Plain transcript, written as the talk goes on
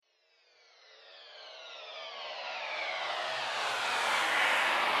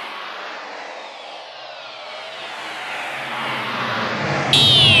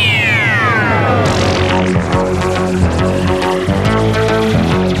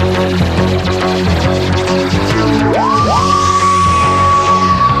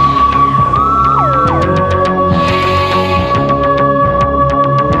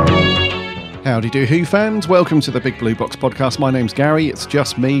Doctor Who fans, welcome to the Big Blue Box podcast. My name's Gary, it's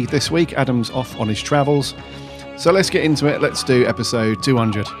just me this week. Adam's off on his travels. So let's get into it. Let's do episode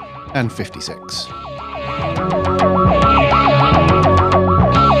 256.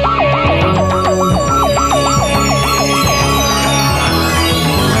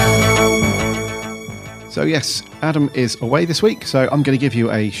 So yes, Adam is away this week, so I'm going to give you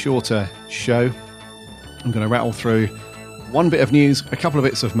a shorter show. I'm going to rattle through one bit of news, a couple of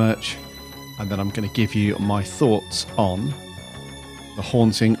bits of merch, and then I'm going to give you my thoughts on the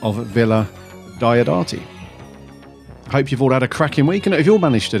haunting of Villa Diodati. I hope you've all had a cracking week, and if you all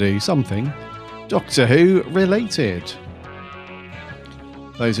managed to do something Doctor Who related.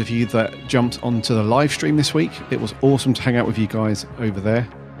 Those of you that jumped onto the live stream this week, it was awesome to hang out with you guys over there.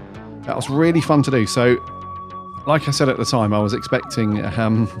 That was really fun to do. So, like I said at the time, I was expecting,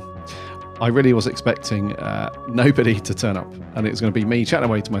 I really was expecting nobody to turn up, and it was going to be me chatting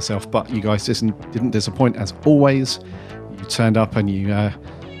away to myself. But you guys didn't disappoint as always. You turned up and you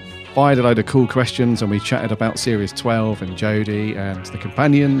fired a load of cool questions, and we chatted about Series 12 and Jodie and the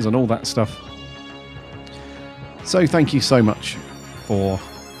companions and all that stuff. So, thank you so much for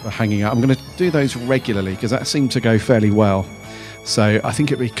hanging out. I'm going to do those regularly because that seemed to go fairly well. So I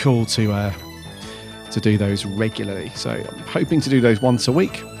think it'd be cool to do those regularly. So I'm hoping to do those once a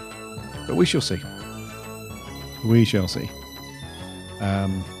week, but we shall see. We shall see.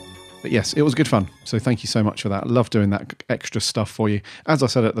 But yes, it was good fun. So thank you so much for that. I love doing that extra stuff for you. As I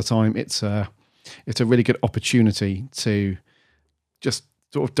said at the time, it's a really good opportunity to just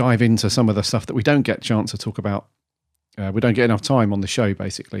sort of dive into some of the stuff that we don't get a chance to talk about. We don't get enough time on the show,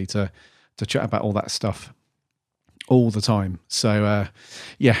 basically, to chat about all that stuff all the time. So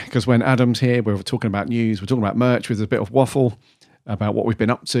because when Adam's here, we're talking about news, we're talking about merch with a bit of waffle about what we've been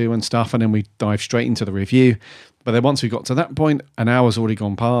up to and stuff, and then we dive straight into the review. But then once we got to that point, an hour's already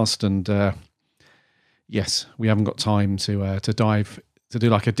gone past, and yes, we haven't got time to do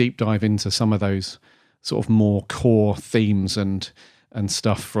like a deep dive into some of those sort of more core themes and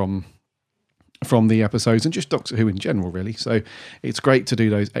stuff from the episodes, and just Doctor Who in general, really. So it's great to do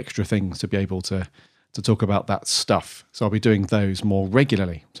those extra things to be able to talk about that stuff. So I'll be doing those more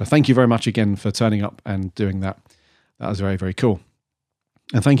regularly. So thank you very much again for turning up and doing that. That was very, very cool.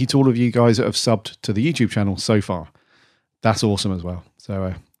 And thank you to all of you guys that have subbed to the YouTube channel so far. That's awesome as well.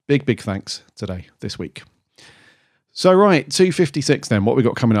 So big thanks today, this week. So right, 256 then. What we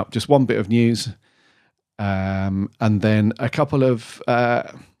got coming up? Just one bit of news, and then a couple of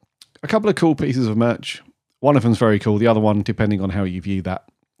cool pieces of merch. One of them's very cool. The other one, depending on how you view that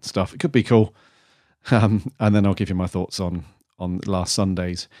stuff, it could be cool. And then I'll give you my thoughts on last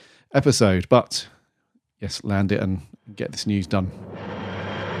Sunday's episode. But yes, land it and get this news done.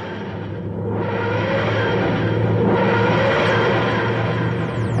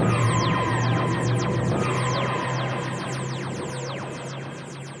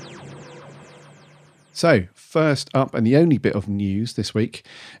 So, first up, and the only bit of news this week,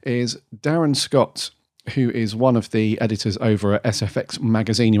 is Darren Scott, who is one of the editors over at SFX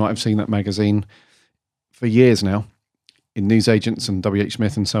magazine. You might have seen that magazine for years now in Newsagents and WH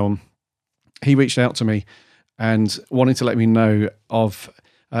Smith and so on. He reached out to me and wanted to let me know of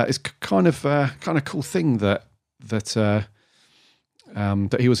it's kind of cool thing that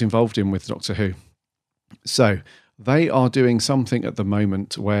he was involved in with Doctor Who. So they are doing something at the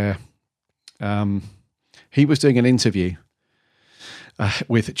moment where he was doing an interview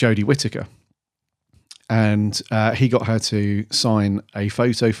with Jodie Whittaker, and he got her to sign a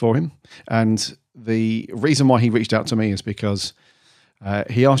photo for him. And the reason why he reached out to me is because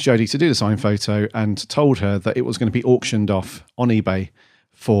he asked Jodie to do the signed photo and told her that it was going to be auctioned off on eBay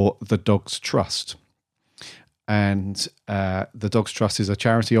for the Dogs Trust. And the Dogs Trust is a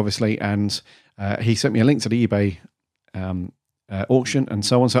charity, obviously, and he sent me a link to the eBay auction and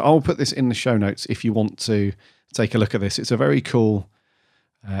so on. So I'll put this in the show notes if you want to take a look at this. It's a very cool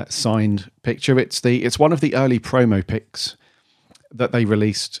signed picture. It's one of the early promo pics that they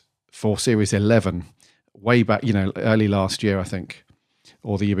released for Series 11 way back, early last year, I think,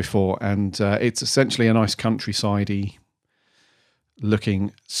 or the year before. And it's essentially a nice countryside-y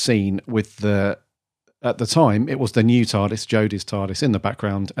looking scene with at the time, it was the new TARDIS, Jodie's TARDIS in the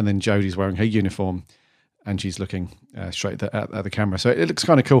background, and then Jodie's wearing her uniform and she's looking straight at the camera. So it looks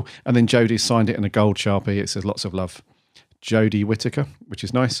kind of cool. And then Jodie's signed it in a gold Sharpie. It says lots of love, Jodie Whittaker, which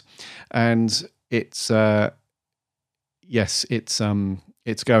is nice. And it's going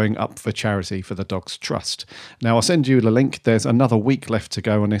up for charity for the Dogs Trust. Now, I'll send you the link. There's another week left to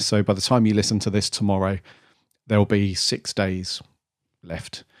go on this. So by the time you listen to this tomorrow, there'll be 6 days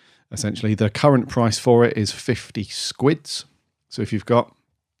left. Essentially, the current price for it is 50 squids. So if you've got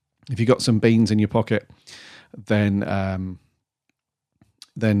if you've got some beans in your pocket, then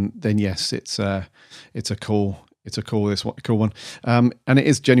yes, it's a cool one, and it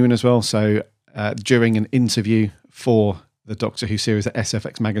is genuine as well. So during an interview for the Doctor Who series that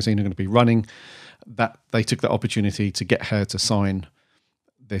SFX magazine are going to be running, that they took that opportunity to get her to sign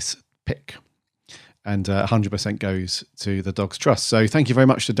this pic, and 100% goes to the Dogs Trust. So thank you very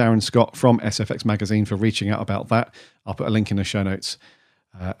much to Darren Scott from SFX magazine for reaching out about that. I'll put a link in the show notes,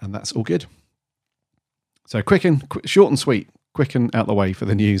 and that's all good. So short and sweet, quick and out the way for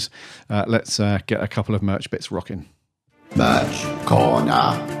the news. Let's get a couple of merch bits rocking. Merch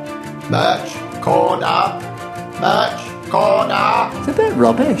corner, merch corner, merch corner. It's a bit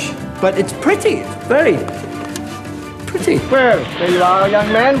rubbish, but it's pretty. It's very pretty. Well, there you are,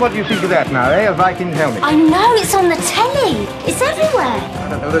 young man. What do you think of that now, eh? A Viking helmet. I know, it's on the telly. It's everywhere. I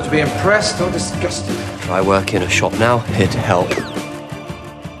don't know whether to be impressed or disgusted. If I work in a shop now, it'd help.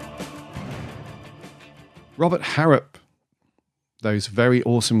 Robert Harrop, those very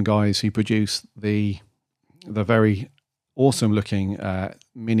awesome guys who produce the very awesome looking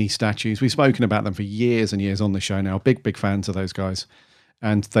mini statues. We've spoken about them for years and years on the show now. Big fans of those guys.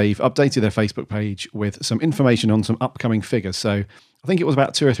 And they've updated their Facebook page with some information on some upcoming figures. So I think it was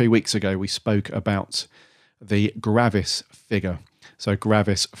about 2 or 3 weeks ago we spoke about the Gravis figure. So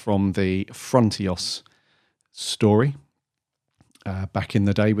Gravis from the Frontios story back in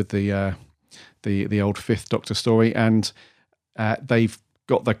the day with the old Fifth Doctor story, and they've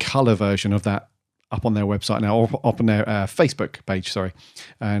got the colour version of that up on their website now, or up on their Facebook page. Sorry,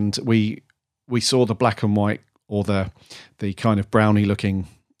 and we saw the black and white, or the kind of brownie looking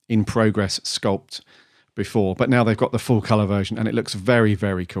in progress sculpt before, but now they've got the full colour version, and it looks very,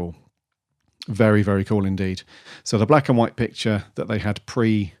 very cool. Very, very cool indeed. So the black and white picture that they had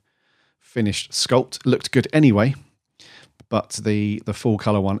pre-finished sculpt looked good anyway, but the full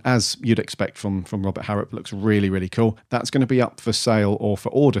colour one, as you'd expect from Robert Harrop, looks really, really cool. That's going to be up for sale, or for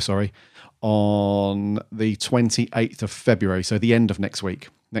order, sorry, on the 28th of February, so the end of next week,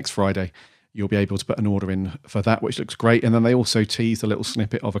 next Friday. You'll be able to put an order in for that, which looks great. And then they also teased a little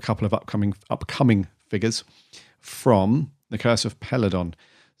snippet of a couple of upcoming figures from The Curse of Peladon.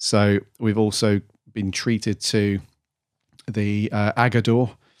 So we've also been treated to the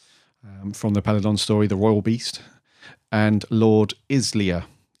Agador from the Peladon story, the Royal Beast, and Lord Islir,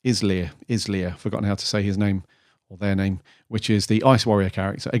 forgotten how to say his name or their name, which is the Ice Warrior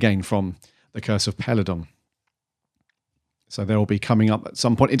character, again from The Curse of Peladon. So they'll be coming up at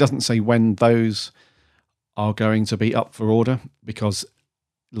some point. It doesn't say when those are going to be up for order, because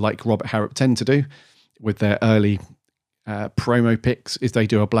like Robert Harrop tend to do with their early promo pics, is they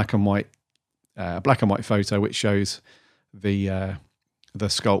do a black and white photo which shows the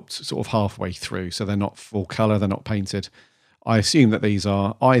sculpt sort of halfway through, so they're not full color, they're not painted. I assume that these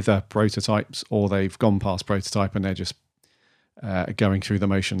are either prototypes or they've gone past prototype and they're just going through the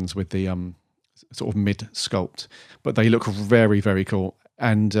motions with the sort of mid sculpt, but they look very, very cool.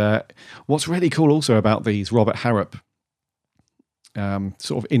 And what's really cool also about these Robert Harrop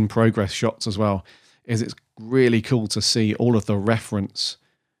sort of in progress shots as well is it's really cool to see all of the reference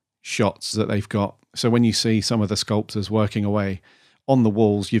shots that they've got. So when you see some of the sculptors working away on the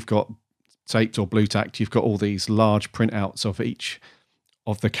walls, you've got taped or blue tacked, you've got all these large printouts of each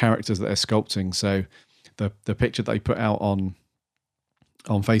of the characters that they're sculpting. So the picture that they put out on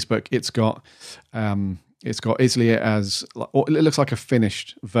Facebook, it's got Islia as, or it looks like a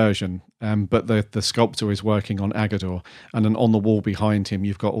finished version, but the sculptor is working on Agador, and then on the wall behind him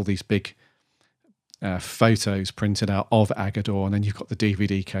you've got all these big photos printed out of Agador, and then you've got the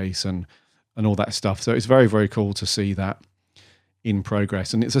DVD case and all that stuff. So it's very, very cool to see that in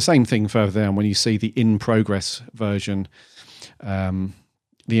progress. And it's the same thing further down when you see the in progress version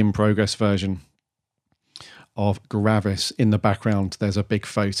of Gravis. In the background there's a big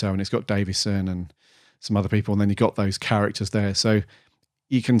photo and it's got Davison and some other people, and then you've got those characters there. So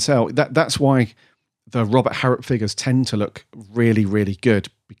you can tell that's why the Robert Harrop figures tend to look really, really good,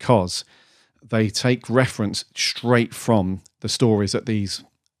 because they take reference straight from the stories that these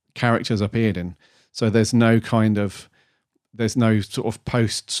characters appeared in. So there's no sort of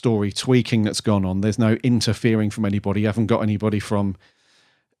post-story tweaking that's gone on. There's no interfering from anybody. You haven't got anybody from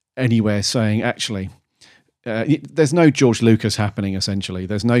anywhere saying, actually, there's no George Lucas happening, essentially.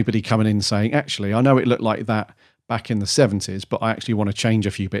 There's nobody coming in saying, actually, I know it looked like that back in the 70s, but I actually want to change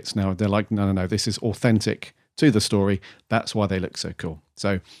a few bits now. They're like, no, this is authentic to the story. That's why they look so cool.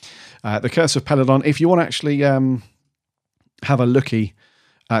 So The Curse of Peladon, if you want to actually have a looky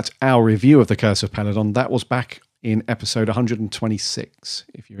at our review of The Curse of Peladon, that was back in episode 126,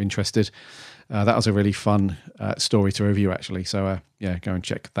 if you're interested. That was a really fun story to review, actually. So, yeah, go and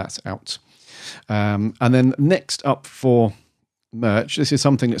check that out. And then next up for merch, this is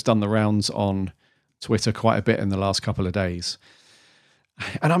something that's done the rounds on Twitter quite a bit in the last couple of days.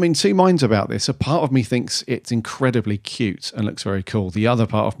 And I'm in two minds about this. A part of me thinks it's incredibly cute and looks very cool. The other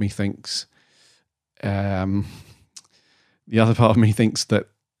part of me thinks... that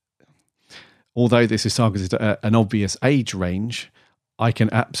although this is targeted at an obvious age range, I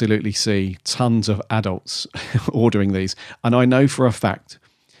can absolutely see tons of adults ordering these. And I know for a fact,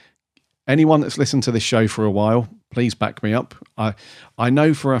 anyone that's listened to this show for a while, please back me up. I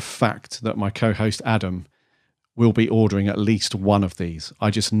know for a fact that my co-host Adam will be ordering at least one of these.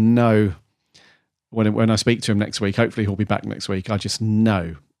 I just know when I speak to him next week, hopefully he'll be back next week, I just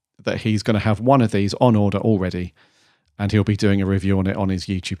know that he's going to have one of these on order already, and he'll be doing a review on it on his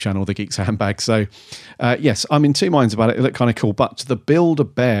YouTube channel, The Geek's Handbag. So, yes, I'm in two minds about it. It looked kind of cool. But the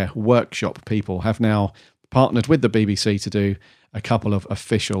Build-A-Bear workshop people have now partnered with the BBC to do a couple of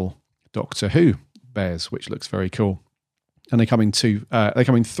official Doctor Who bears, which looks very cool. And they come in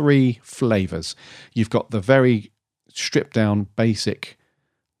three flavours. You've got the very stripped-down basic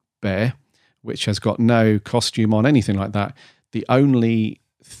bear, which has got no costume on, anything like that. The only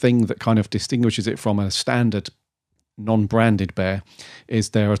thing that kind of distinguishes it from a standard non-branded bear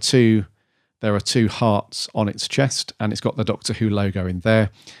is there are two hearts on its chest, and it's got the Doctor Who logo in there,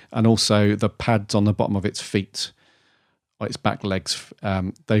 and also the pads on the bottom of its feet, or its back legs.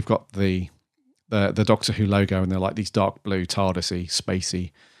 They've got the Doctor Who logo, and they're like these dark blue, TARDIS-y,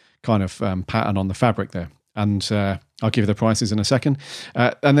 spacey kind of pattern on the fabric there. And I'll give you the prices in a second.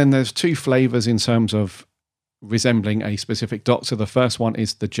 And then there's two flavours in terms of resembling a specific Doctor. The first one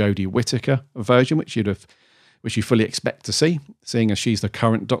is the Jodie Whittaker version, which you fully expect to see, seeing as she's the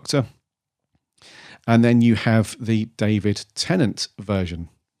current Doctor. And then you have the David Tennant version,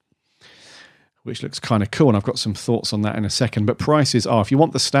 which looks kind of cool, and I've got some thoughts on that in a second. But prices are, if you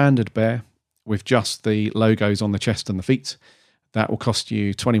want the standard bear with just the logos on the chest and the feet, that will cost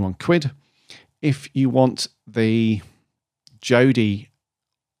you 21 quid. If you want the Jodie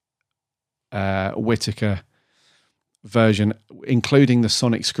Whittaker version, including the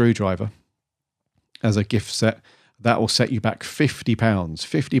sonic screwdriver as a gift set, that will set you back £50,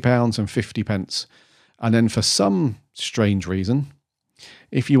 £50 and 50 pence. And then for some strange reason,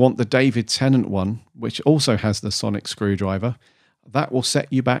 if you want the David Tennant one, which also has the sonic screwdriver, that will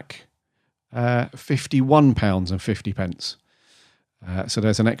set you back £51 and 50 pence. So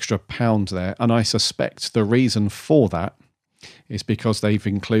there's an extra pound there. And I suspect the reason for that is because they've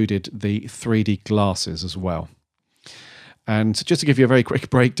included the 3D glasses as well. And just to give you a very quick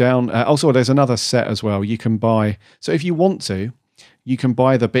breakdown, also there's another set as well you can buy. So if you want to, you can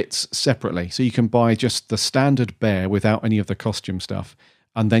buy the bits separately. So you can buy just the standard bear without any of the costume stuff.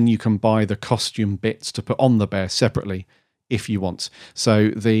 And then you can buy the costume bits to put on the bear separately if you want. So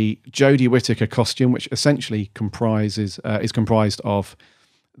the Jodie Whittaker costume, which essentially is comprised of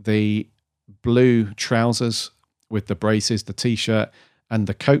the blue trousers with the braces, the t-shirt and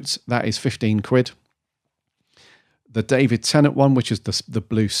the coat, that is 15 quid. The David Tennant one, which is the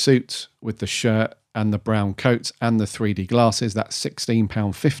blue suit with the shirt and the brown coat and the 3D glasses, that's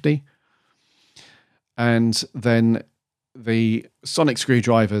 £16.50. And then the sonic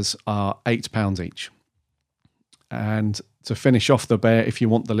screwdrivers are £8 each. And to finish off the bear, if you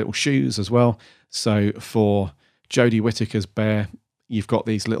want the little shoes as well. So for Jodie Whittaker's bear, you've got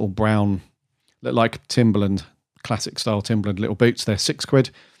these little brown, look like Timberland, classic style Timberland little boots. They're 6 quid.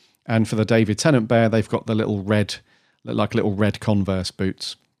 And for the David Tennant bear, they've got the little red, look like little red Converse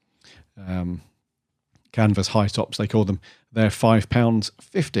boots. Canvas high tops, they call them. They're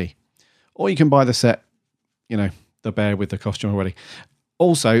 £5.50. Or you can buy the set, the bear with the costume already.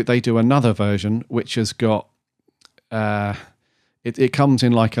 Also, they do another version which has got it comes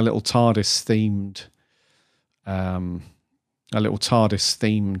in like a little TARDIS themed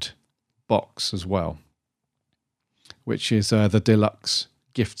box as well, which is the deluxe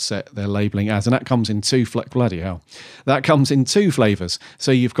gift set they're labeling as, and that comes in that comes in two flavors.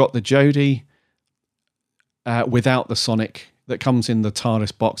 So you've got the Jodie without the Sonic that comes in the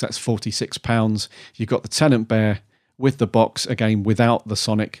TARDIS box, that's £46. You've got the Tennant bear with the box, again without the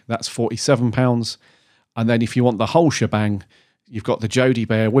Sonic, that's £47. And then if you want the whole shebang, you've got the Jodie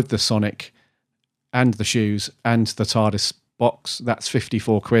bear with the Sonic and the shoes and the TARDIS box, that's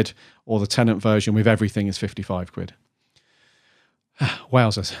 54 quid, or the Tennant version with everything is 55 quid.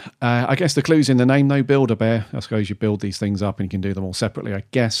 Wowzers. I guess the clue's in the name though, Build-A-Bear. I suppose you build these things up and you can do them all separately, I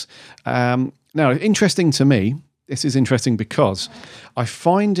guess. Now, interesting to me, this is interesting because I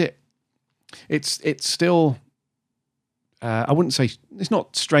find it's still I wouldn't say it's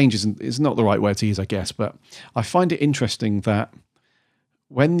not strange, it's not the right word to use, I guess, but I find it interesting that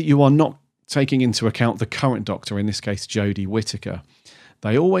when you are not taking into account the current Doctor, in this case Jodie Whittaker,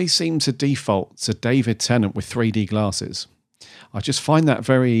 they always seem to default to David Tennant with 3D glasses. I just find that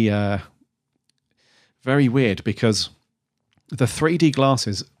very, very weird, because the 3D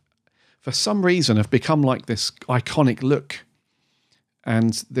glasses, for some reason, have become like this iconic look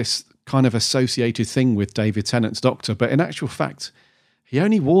and this kind of associated thing with David Tennant's Doctor. But in actual fact, he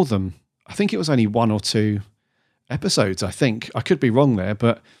only wore them, I think it was only 1 or 2 episodes, I think. I could be wrong there,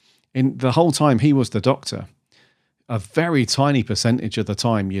 but in the whole time he was the Doctor, a very tiny percentage of the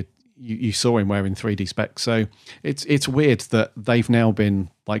time you saw him wearing 3D specs. So it's weird that they've now been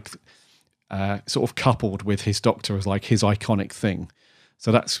like sort of coupled with his Doctor as like his iconic thing.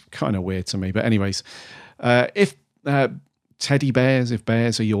 So that's kind of weird to me. But anyways, if teddy bears, if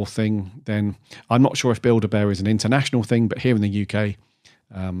bears are your thing, then I'm not sure if Build-A-Bear is an international thing, but here in the UK,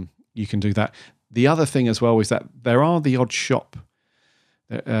 you can do that. The other thing as well is that there are the odd shop.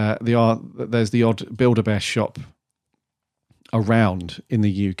 There's the odd Build-A-Bear shop around in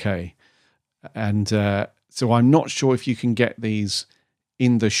the UK. And so I'm not sure if you can get these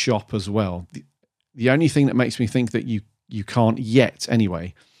in the shop as well. The only thing that makes me think that you can't yet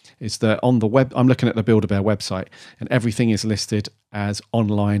anyway is that on the web, I'm looking at the Build-A-Bear website, and everything is listed as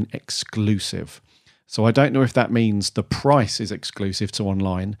online exclusive. So I don't know if that means the price is exclusive to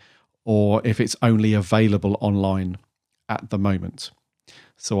online or if it's only available online at the moment.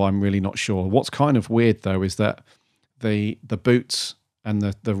 So I'm really not sure. What's kind of weird though is that the boots and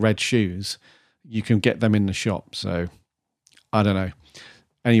the red shoes, you can get them in the shop. So I don't know.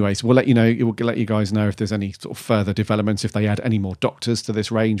 Anyways, we'll let you know. We'll let you guys know if there's any sort of further developments, if they add any more Doctors to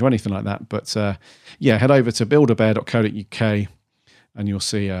this range or anything like that. But yeah, head over to buildabear.co.uk and you'll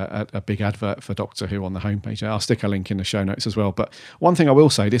see a big advert for Doctor Who on the homepage. I'll stick a link in the show notes as well. But one thing I will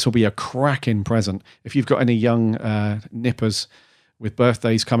say, this will be a cracking present. If you've got any young nippers with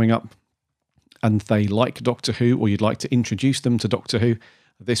birthdays coming up and they like Doctor Who, or you'd like to introduce them to Doctor Who,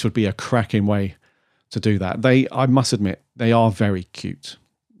 this would be a cracking way to do that. I must admit, they are very cute.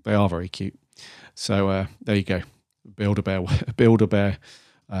 They are very cute. So there you go. Build-A-Bear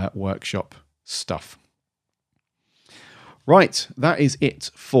workshop stuff. Right, that is it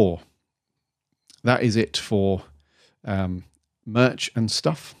for merch and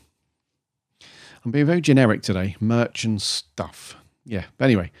stuff. I'm being very generic today. Merch and stuff. Yeah, but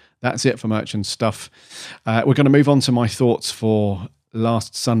anyway, that's it for merch and stuff. We're going to move on to my thoughts for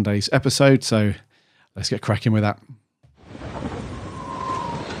last Sunday's episode. So let's get cracking with that.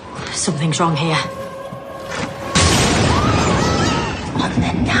 Something's wrong here. On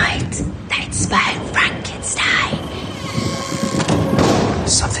the night they'd spotted Frankenstein.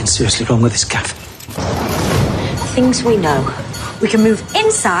 Something's seriously wrong with this gaff. Things we know. We can move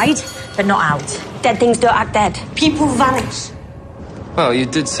inside, but not out. Dead things don't act dead. People vanish. Well, you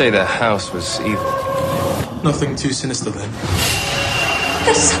did say the house was evil. Nothing too sinister then.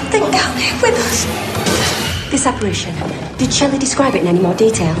 There's something down here with us. This apparition, did Shelley describe it in any more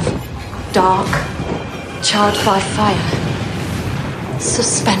detail? Dark, charred by fire,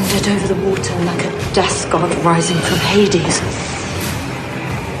 suspended over the water like a death god rising from Hades.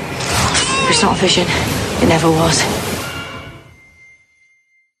 It's not a vision. It never was.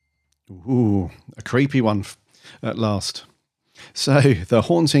 Ooh, a creepy one at last. So, The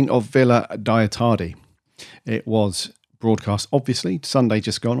Haunting of Villa Diodati. It was broadcast, obviously, Sunday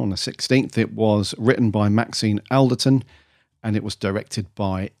just gone on the 16th. It was written by Maxine Alderton and it was directed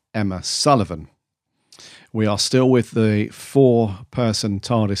by Emma Sullivan. We are still with the 4-person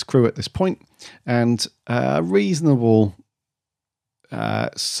TARDIS crew at this point, and a reasonable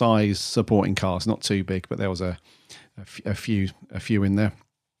size supporting cast, not too big, but there was a few in there.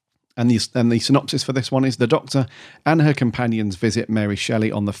 And the synopsis for this one is: the Doctor and her companions visit Mary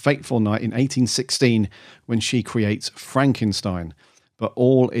Shelley on the fateful night in 1816 when she creates Frankenstein. But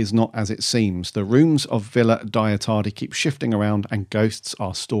all is not as it seems. The rooms of Villa Diodati keep shifting around and ghosts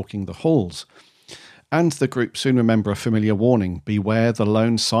are stalking the halls. And the group soon remember a familiar warning: beware the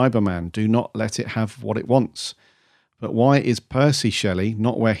lone Cyberman, do not let it have what it wants. But why is Percy Shelley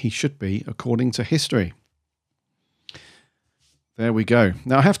not where he should be according to history? There we go.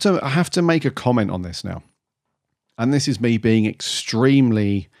 Now I have to make a comment on this now. And this is me being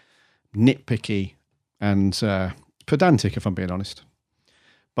extremely nitpicky and pedantic, if I'm being honest.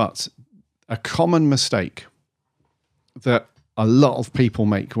 But a common mistake that a lot of people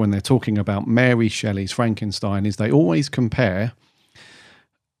make when they're talking about Mary Shelley's Frankenstein is they always compare,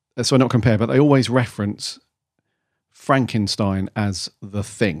 so not compare, but they always reference Frankenstein as the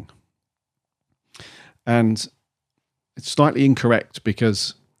thing. And it's slightly incorrect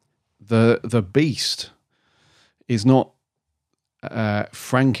because the beast is not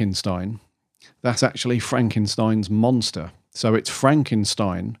Frankenstein. That's actually Frankenstein's monster. So it's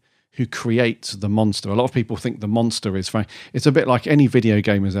Frankenstein who creates the monster. A lot of people think the monster is Frank. It's a bit like any video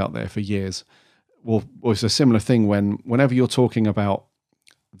gamers out there for years. Well, it's a similar thing whenever you're talking about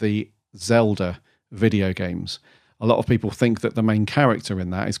the Zelda video games, a lot of people think that the main character in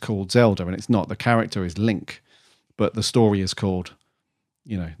that is called Zelda, and it's not. The character is Link, but the story is called,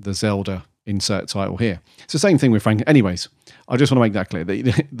 the Zelda insert title here. It's the same thing with Frank. Anyways, I just want to make that clear.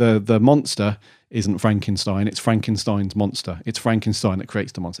 The monster isn't Frankenstein. It's Frankenstein's monster. It's Frankenstein that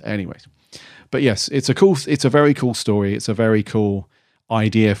creates the monster. Anyways, but yes, it's a very cool story. It's a very cool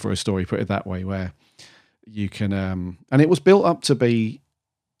idea for a story, put it that way, where you can, and it was built up to be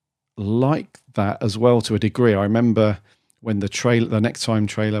like that as well to a degree. I remember when the Next Time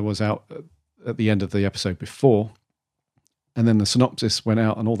trailer was out at the end of the episode before, and then the synopsis went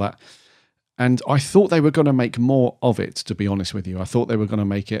out and all that. And I thought they were going to make more of it, to be honest with you. I thought they were going to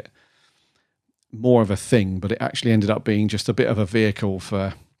make it more of a thing, but it actually ended up being just a bit of a vehicle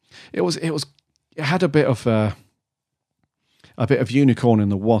for. It had a bit of Unicorn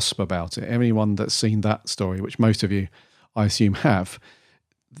and the Wasp about it. Anyone that's seen that story, which most of you, I assume, have,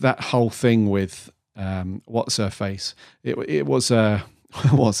 that whole thing with what's her face? It was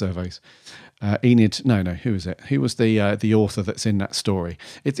what's her face? Enid. No. Who is it? Who was the author that's in that story?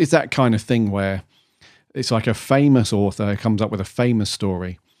 It's that kind of thing where it's like a famous author comes up with a famous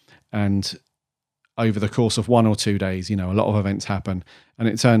story, and over the course of 1 or 2 days, a lot of events happen, and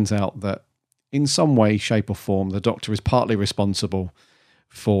it turns out that in some way, shape, or form, the Doctor is partly responsible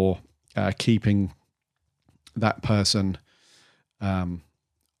for keeping that person on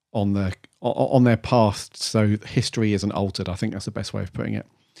their path, so history isn't altered. I think that's the best way of putting it.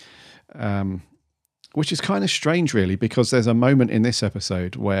 Which is kind of strange, really, because there's a moment in this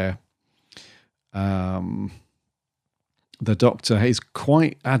episode where the Doctor is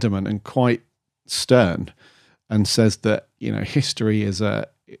quite adamant and quite stern, and says that history is a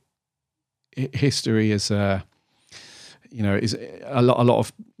lot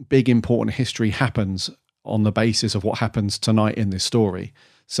of big important history happens on the basis of what happens tonight in this story.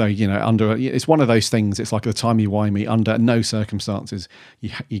 So, it's one of those things. It's like the timey-wimey. Under no circumstances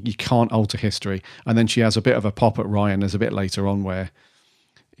you can't alter history. And then she has a bit of a pop at Ryan. There's a bit later on where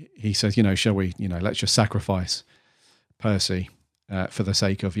he says, shall we, let's just sacrifice Percy for the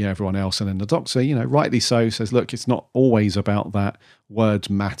sake of everyone else. And then the Doctor, rightly so, says, look, it's not always about that. Words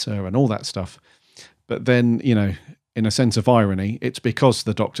matter and all that stuff. But then, in a sense of irony, it's because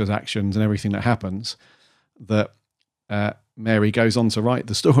the Doctor's actions and everything that happens that Mary goes on to write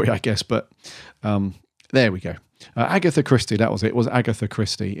the story, I guess. But there we go. Agatha Christie, that was it. It was Agatha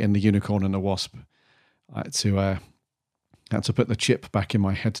Christie in The Unicorn and the Wasp. I had to put the chip back in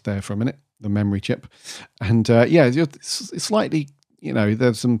my head there for a minute, the memory chip. And it's slightly,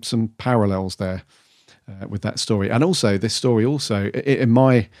 there's some parallels there with that story. And also, this story also, in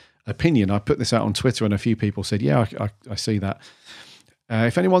my opinion, I put this out on Twitter and a few people said, yeah, I see that.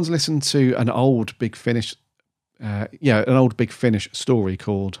 If anyone's listened to an old Big Finish story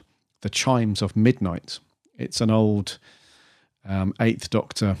called The Chimes of Midnight, it's an old 8th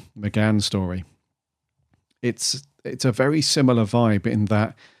Doctor McGann story. It's a very similar vibe in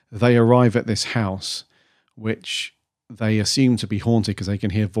that they arrive at this house, which they assume to be haunted because they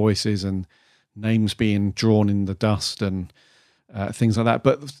can hear voices and names being drawn in the dust and things like that.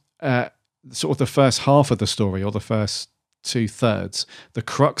 But sort of the first half of the story, or the first 2/3, the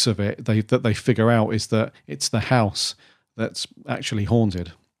crux of it that they figure out is that it's the house that's actually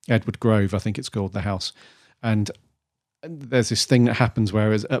haunted. Edward Grove, I think it's called, the house. And there's this thing that happens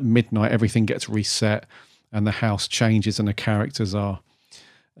where at midnight everything gets reset and the house changes and the characters are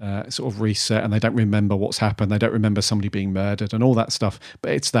sort of reset and they don't remember what's happened. They don't remember somebody being murdered and all that stuff.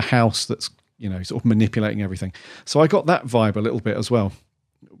 But it's the house that's, sort of manipulating everything. So I got that vibe a little bit as well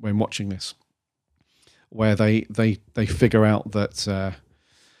when watching this, where they figure out that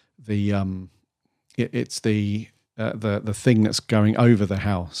it's the thing that's going over the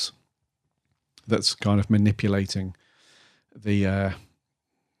house that's kind of manipulating the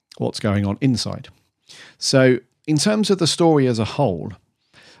what's going on inside. So in terms of the story as a whole,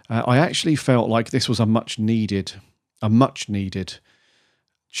 I actually felt like this was a much needed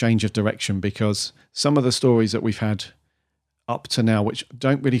change of direction, because some of the stories that we've had up to now, which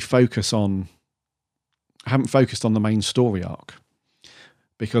don't really haven't focused on the main story arc,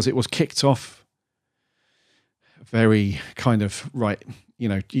 because it was kicked off very kind of right.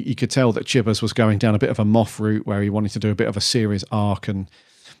 You could tell that Chibbers was going down a bit of a Moff route where he wanted to do a bit of a serious arc and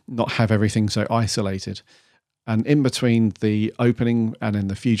not have everything so isolated. And in between the opening and then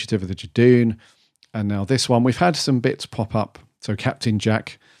The Fugitive of the Jadoon, and now this one, we've had some bits pop up. So Captain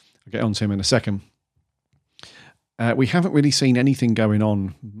Jack, I'll get onto him in a second. We haven't really seen anything going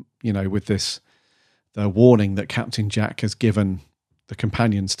on, with this, the warning that Captain Jack has given the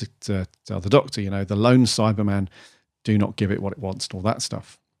companions to tell the Doctor, the lone Cyberman, do not give it what it wants and all that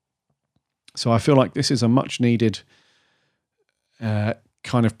stuff. So I feel like this is a much needed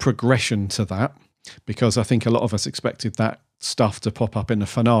kind of progression to that, because I think a lot of us expected that stuff to pop up in the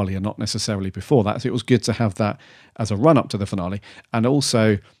finale and not necessarily before that. So it was good to have that as a run up to the finale. And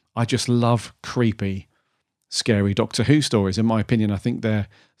also, I just love creepy, scary Doctor Who stories. In my opinion, I think they're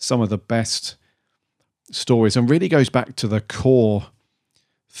some of the best stories, and really goes back to the core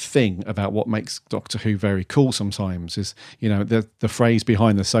thing about what makes Doctor Who very cool sometimes is, the phrase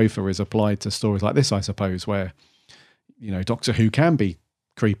behind the sofa is applied to stories like this, I suppose, where, Doctor Who can be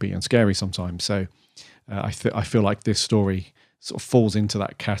creepy and scary sometimes. So I feel like this story sort of falls into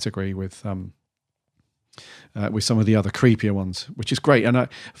that category with some of the other creepier ones, which is great. And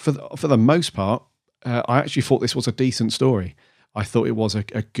for the most part, I actually thought this was a decent story. I thought it was a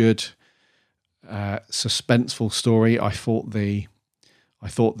good suspenseful story. I thought the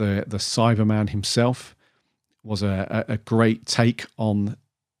Cyberman himself was a great take on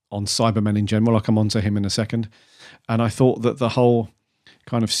Cybermen in general. I'll come on to him in a second. And I thought that the whole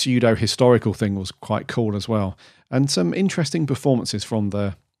kind of pseudo-historical thing was quite cool as well. And some interesting performances from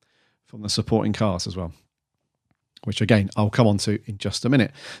the supporting cast as well, which again, I'll come on to in just a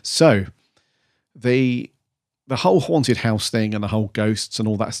minute. So the whole haunted house thing and the whole ghosts and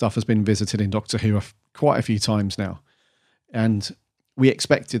all that stuff has been visited in Doctor Who quite a few times now. And we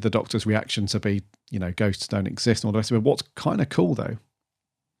expected the Doctor's reaction to be, ghosts don't exist and all the rest of it. What's kind of cool though,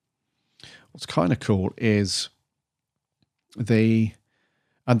 is they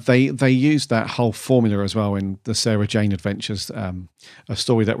used that whole formula as well in the Sarah Jane Adventures, a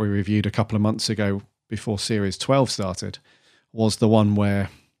story that we reviewed a couple of months ago before Series 12 started, was the one where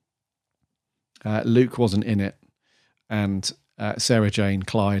Luke wasn't in it, and Sarah Jane,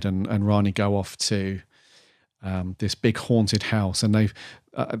 Clyde, and Rani go off to this big haunted house, and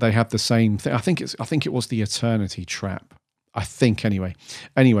they have the same thing. I think it was the Eternity Trap. I think anyway.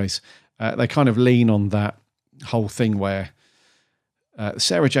 Anyways, they kind of lean on that whole thing where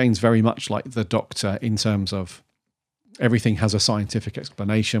Sarah Jane's very much like the Doctor in terms of everything has a scientific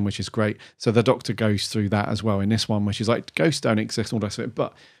explanation, which is great. So the Doctor goes through that as well in this one, which is like ghosts don't exist, all that sort of it.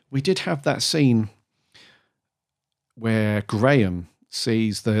 But we did have that scene where Graham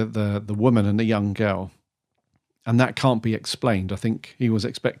sees the woman and the young girl, and that can't be explained. I think he was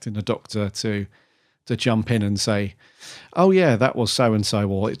expecting the Doctor to jump in and say, "Oh yeah, that was so and so,"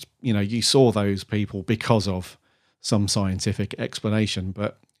 or it's you saw those people because of some scientific explanation,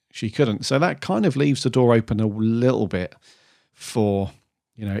 but she couldn't. So that kind of leaves the door open a little bit for,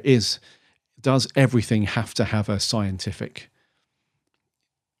 does everything have to have a scientific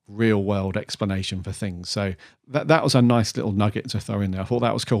real world explanation for things? So that was a nice little nugget to throw in there. I thought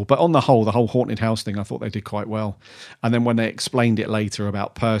that was cool. But on the whole haunted house thing, I thought they did quite well. And then when they explained it later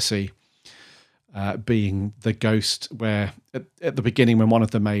about Percy being the ghost, where at the beginning when one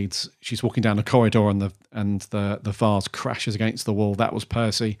of the maids, she's walking down the corridor and the vase crashes against the wall, that was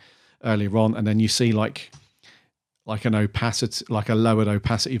Percy earlier on. And then you see like an opacity, like a lowered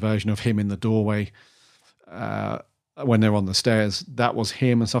opacity version of him in the doorway when they're on the stairs, that was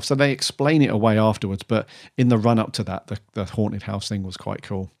him and stuff. So they explain it away afterwards, but in the run up to that, the haunted house thing was quite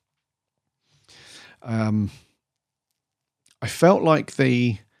cool. I felt like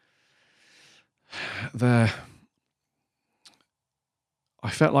the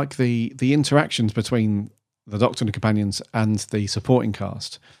interactions between the Doctor and the companions and the supporting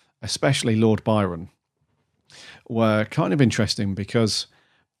cast, especially Lord Byron, were kind of interesting, because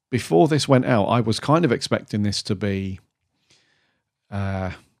before this went out, I was kind of expecting this to be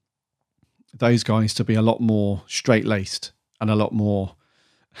those guys to be a lot more straight-laced and a lot more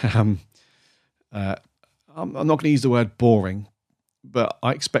I'm not going to use the word boring, but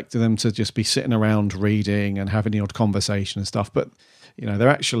I expected them to just be sitting around reading and having the odd conversation and stuff. But, they're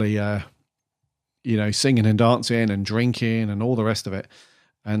actually, singing and dancing and drinking and all the rest of it.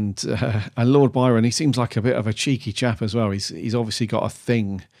 And Lord Byron, he seems like a bit of a cheeky chap as well. He's obviously got a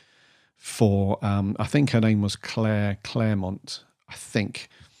thing for, I think her name was Claremont, I think,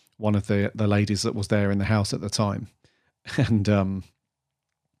 one of the ladies that was there in the house at the time. And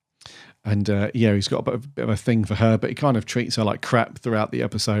he's got a bit of a thing for her, but he kind of treats her like crap throughout the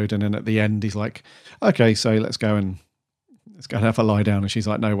episode. And then at the end, he's like, "Okay, so let's go and have a lie down." And she's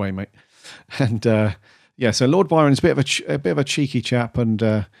like, "No way, mate." And so Lord Byron's a bit of a cheeky chap,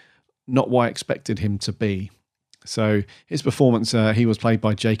 and not what I expected him to be. So his performance, he was played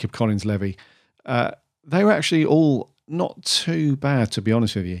by Jacob Collins-Levy. They were actually all not too bad, to be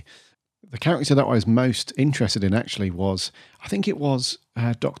honest with you. The character that I was most interested in actually was, I think it was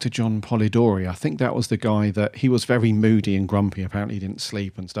Dr. John Polidori. I think that was the guy that, he was very moody and grumpy. Apparently he didn't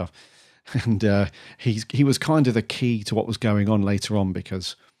sleep and stuff. And he was kind of the key to what was going on later on,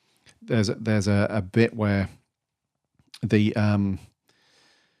 because there's a bit where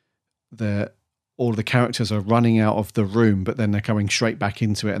all of the characters are running out of the room, but then they're coming straight back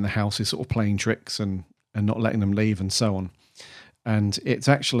into it, and the house is sort of playing tricks and not letting them leave and so on. And it's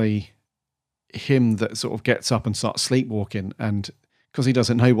actually him that sort of gets up and starts sleepwalking, and because he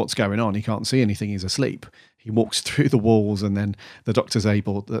doesn't know what's going on, he can't see anything, he's asleep. He walks through the walls, and then the doctor's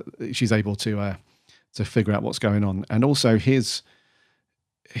she's able to figure out what's going on. And also I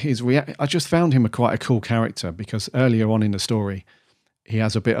just found him quite a cool character, because earlier on in the story, he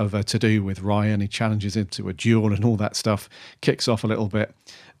has a bit of a to-do with Ryan. He challenges him to a duel and all that stuff, kicks off a little bit,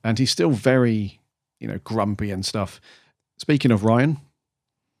 and he's still very, grumpy and stuff. Speaking of Ryan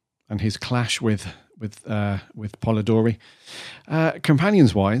and his clash with Polidori,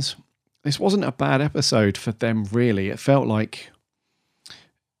 companions-wise, this wasn't a bad episode for them, really. It felt like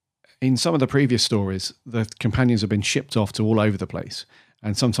in some of the previous stories, the companions have been shipped off to all over the place,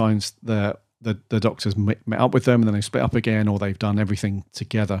 and sometimes the doctors met up with them and then they split up again, or they've done everything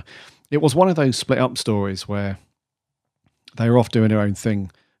together. It was one of those split up stories where they were off doing their own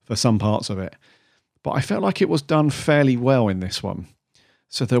thing for some parts of it. But I felt like it was done fairly well in this one.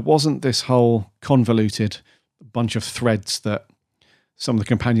 So there wasn't this whole convoluted bunch of threads that some of the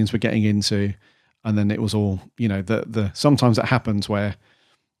companions were getting into. And then it was all, sometimes it happens where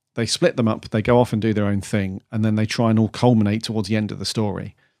they split them up, they go off and do their own thing, and then they try and all culminate towards the end of the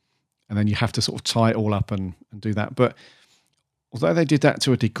story. And then you have to sort of tie it all up and do that. But although they did that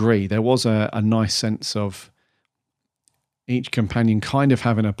to a degree, there was a nice sense of each companion kind of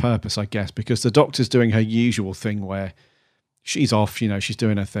having a purpose, I guess, because the doctor's doing her usual thing where she's off, she's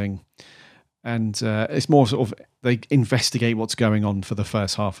doing her thing. And it's more sort of, they investigate what's going on for the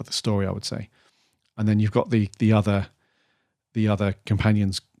first half of the story, I would say. And then you've got the other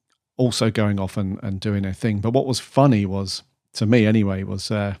companions also going off and doing their thing. But what was funny was, to me anyway,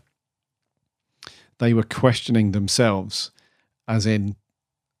 was they were questioning themselves, as in,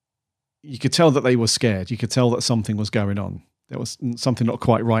 you could tell that they were scared. You could tell that something was going on. There was something not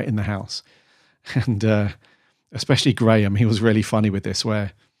quite right in the house. And especially Graham, he was really funny with this,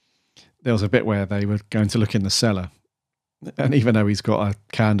 where there was a bit where they were going to look in the cellar. And even though he's got a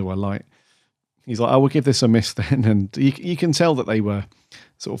candle, a light, he's like, we'll give this a miss then. And you can tell that they were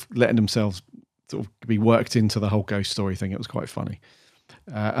sort of letting themselves sort of be worked into the whole ghost story thing. It was quite funny.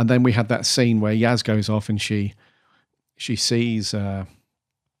 And then we had that scene where Yaz goes off and she sees, I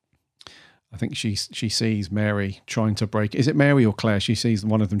think she sees Mary trying to break. Is it Mary or Claire? She sees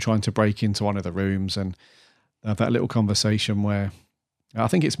one of them trying to break into one of the rooms, and they have that little conversation where, I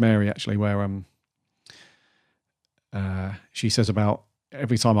think it's Mary actually, where she says about,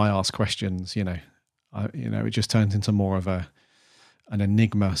 every time I ask questions, it just turns into more of an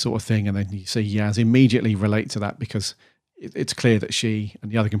enigma sort of thing. And then you see Yaz immediately relate to that, because it's clear that she and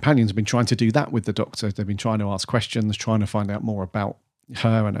the other companions have been trying to do that with the doctor. They've been trying to ask questions, trying to find out more about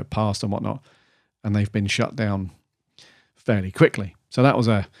her and her past and whatnot, and they've been shut down fairly quickly. So that was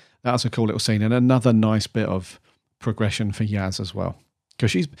a cool little scene, and another nice bit of progression for Yaz as well,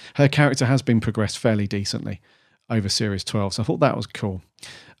 because her character has been progressed fairly decently over series 12. So I thought that was cool.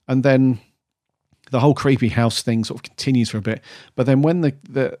 And then the whole creepy house thing sort of continues for a bit, but then when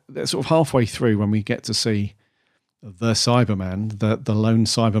the sort of halfway through, when we get to see the Cyberman, the lone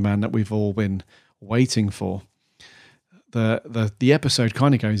Cyberman that we've all been waiting for, the episode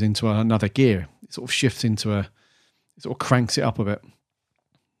kind of goes into another gear. It sort of shifts it sort of cranks it up a bit.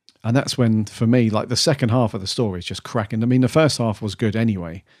 And that's when, for me, like the second half of the story is just cracking. I mean, the first half was good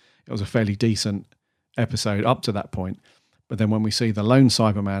anyway. It was a fairly decent episode up to that point. But then when we see the lone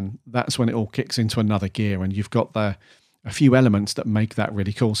Cyberman, that's when it all kicks into another gear. And you've got a few elements that make that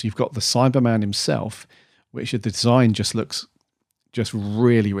really cool. So you've got the Cyberman himself, which the design just looks just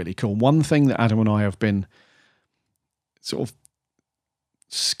really, really cool. One thing that Adam and I have been sort of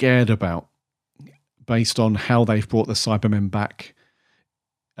scared about, based on how they've brought the Cybermen back,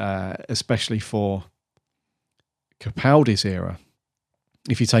 especially for Capaldi's era,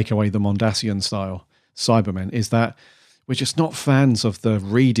 if you take away the Mondasian style Cybermen, is that we're just not fans of the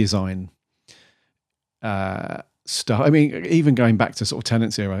redesign stuff. I mean, even going back to sort of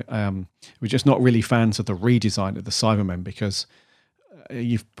Tennant's era, we're just not really fans of the redesign of the Cybermen, because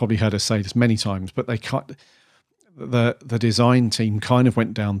you've probably heard us say this many times, but the design team kind of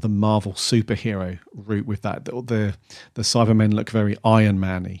went down the Marvel superhero route with that. The Cybermen look very Iron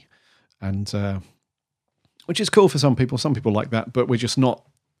Man-y, and which is cool for some people. Some people like that, but we're just not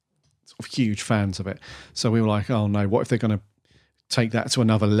sort of huge fans of it. So we were like, oh no, what if they're going to take that to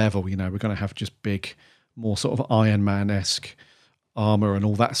another level? You know, we're going to have just big, more sort of Iron Man-esque armor and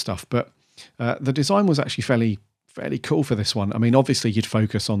all that stuff. But the design was actually fairly cool for this one. I mean, obviously you'd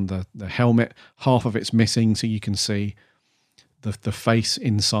focus on the helmet. Half of it's missing, so you can see the face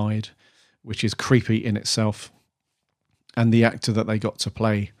inside, which is creepy in itself. And the actor that they got to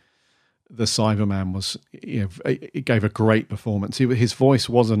play the Cyberman was, you know, it gave a great performance. His voice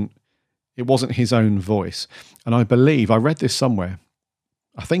wasn't his own voice. And I believe, I read this somewhere,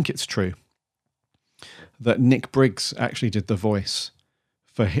 I think it's true, that Nick Briggs actually did the voice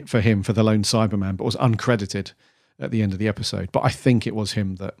for him for the lone Cyberman, but was uncredited at the end of the episode. But I think it was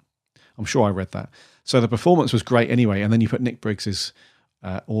him I'm sure I read that. So the performance was great anyway. And then you put Nick Briggs's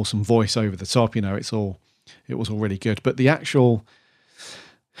awesome voice over the top, you know, it was all really good. But the actual,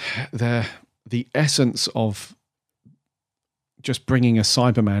 the essence of just bringing a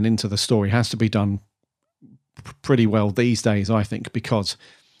Cyberman into the story has to be done pretty well these days, I think, because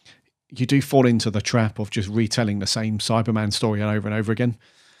you do fall into the trap of just retelling the same Cyberman story over and over again,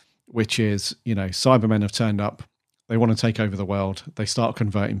 which is, you know, Cybermen have turned up, they want to take over the world, they start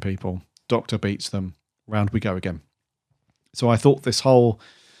converting people, Doctor beats them, round we go again. So I thought this whole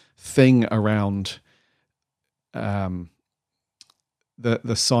thing around the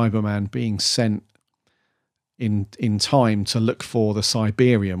Cyberman being sent in time to look for the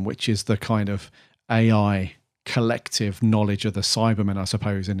Cyberium, which is the kind of AI collective knowledge of the Cybermen, I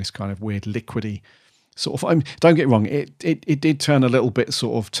suppose, in this kind of weird liquidy sort of. Don't get me wrong, it did turn a little bit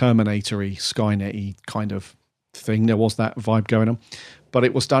sort of Terminator-y, Skynet-y kind of thing. There was that vibe going on, but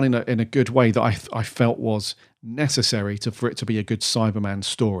it was done in a good way that I felt was necessary for it to be a good Cyberman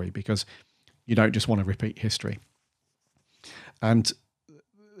story, because you don't just want to repeat history. And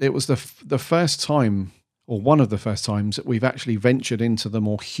it was the first time, or one of the first times, that we've actually ventured into the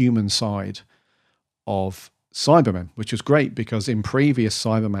more human side of Cybermen, which was great, because in previous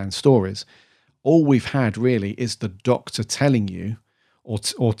Cyberman stories, all we've had really is the Doctor telling you,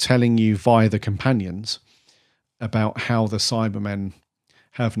 or telling you via the companions, about how the Cybermen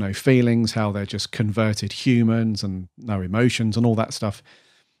have no feelings, how they're just converted humans and no emotions and all that stuff.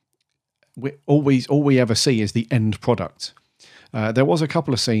 All we ever see is the end product. There was a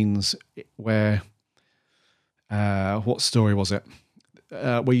couple of scenes where, what story was it?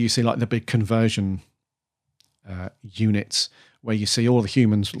 Where you see like the big conversion units, where you see all the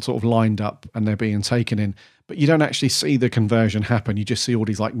humans sort of lined up and they're being taken in, but you don't actually see the conversion happen. You just see all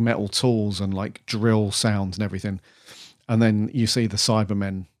these like metal tools and like drill sounds and everything. And then you see the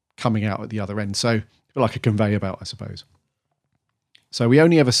Cybermen coming out at the other end. So like a conveyor belt, I suppose. So we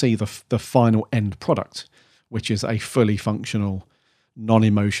only ever see the final end product, which is a fully functional,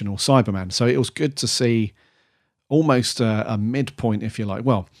 non-emotional Cyberman. So it was good to see almost a midpoint, if you like.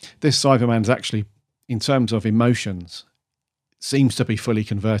 Well, this Cyberman's actually, in terms of emotions, seems to be fully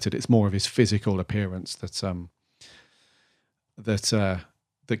converted. It's more of his physical appearance that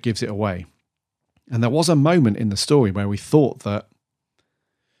gives it away. And there was a moment in the story where we thought that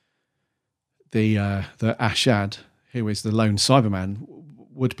the Ashad, who is the lone Cyberman,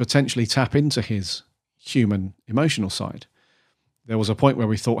 would potentially tap into his human emotional side. There was a point where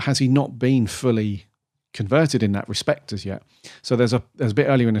we thought, has he not been fully converted in that respect as yet? So there's a bit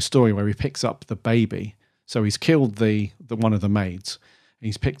earlier in the story where he picks up the baby. So he's killed the one of the maids.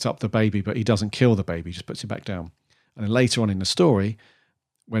 He's picked up the baby, but he doesn't kill the baby, just puts it back down. And then later on in the story,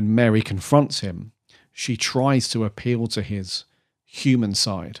 when Mary confronts him, she tries to appeal to his human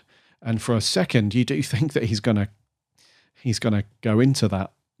side. And for a second, you do think that he's gonna go into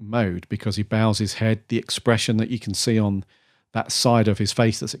that mode, because he bows his head. The expression that you can see on that side of his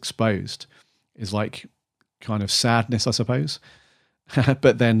face that's exposed is like kind of sadness, I suppose.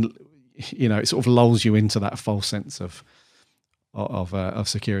 But then, you know, it sort of lulls you into that false sense of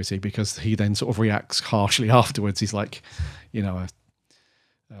security, because he then sort of reacts harshly afterwards. He's like, you know,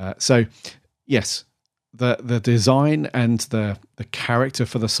 so yes, the design and the character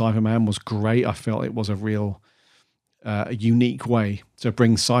for the Cyberman was great. I felt it was a real unique way to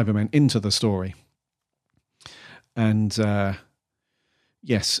bring Cybermen into the story. And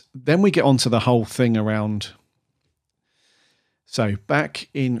yes, then we get onto the whole thing around. So back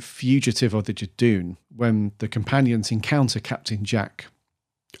in Fugitive of the Jadoon, when the companions encounter Captain Jack,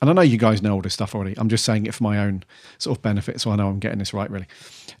 and I know you guys know all this stuff already, I'm just saying it for my own sort of benefit, so I know I'm getting this right, really.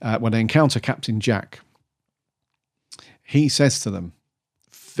 When they encounter Captain Jack, he says to them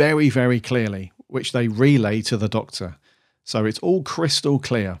very, very clearly which they relay to the Doctor. So it's all crystal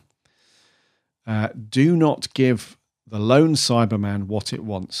clear. Do not give the lone Cyberman what it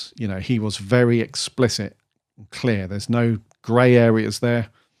wants. You know, he was very explicit and clear. There's no grey areas there.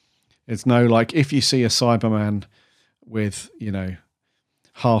 It's no like, if you see a Cyberman with, you know,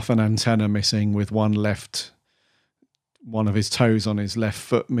 half an antenna missing, with one of his toes on his left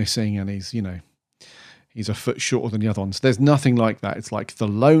foot missing, and he's, you know, he's a foot shorter than the other ones. There's nothing like that. It's like the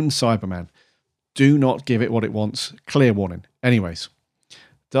lone Cyberman. Do not give it what it wants. Clear warning. Anyways,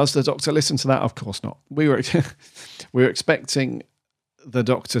 does the Doctor listen to that? Of course not. We were expecting the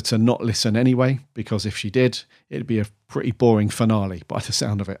Doctor to not listen anyway, because if she did, it'd be a pretty boring finale by the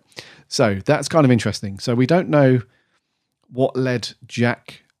sound of it. So that's kind of interesting. So we don't know what led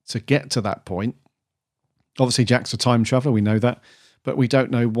Jack to get to that point. Obviously, Jack's a time traveler, we know that, but we don't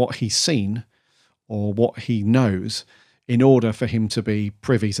know what he's seen or what he knows in order for him to be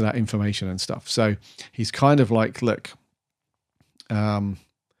privy to that information and stuff. So he's kind of like, look,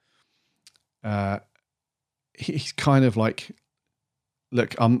 he's kind of like,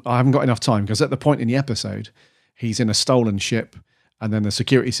 look, I haven't got enough time, because at the point in the episode, he's in a stolen ship, and then the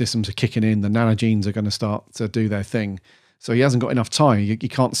security systems are kicking in, the nanogenes are going to start to do their thing. So he hasn't got enough time. You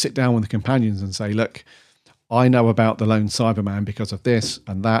can't sit down with the companions and say, look, I know about the lone Cyberman because of this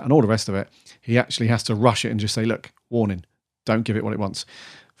and that and all the rest of it. He actually has to rush it and just say, look, warning, don't give it what it wants.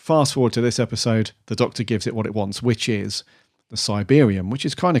 Fast forward to this episode, the Doctor gives it what it wants, which is the Cyberium, which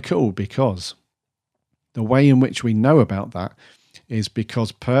is kind of cool, because the way in which we know about that is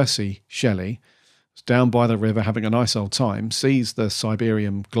because Percy Shelley is down by the river having a nice old time, sees the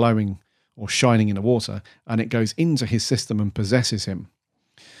Cyberium glowing or shining in the water, and it goes into his system and possesses him,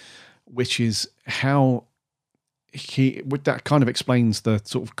 which is how that kind of explains the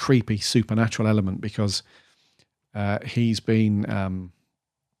sort of creepy supernatural element, because he's kind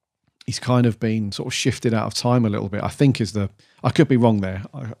of been sort of shifted out of time a little bit, I think I could be wrong there.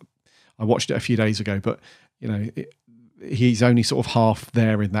 I watched it a few days ago, but you know, he's only sort of half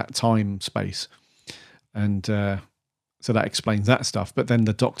there in that time space. And so that explains that stuff. But then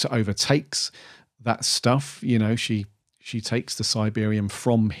the Doctor overtakes that stuff. You know, she takes the Cyberium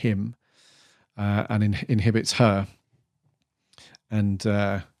from him and inhibits her. And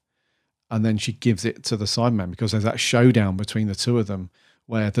then she gives it to the Cyberman, because there's that showdown between the two of them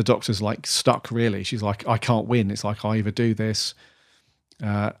where the Doctor's like stuck, really. She's like, I can't win. It's like, I either do this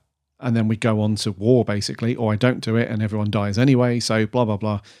and then we go on to war, basically, or I don't do it and everyone dies anyway. So blah, blah,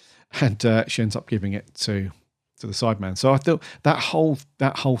 blah. And she ends up giving it to the Cyberman. So I thought that whole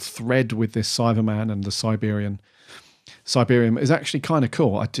thread with this Cyberman and the Cyberium is actually kind of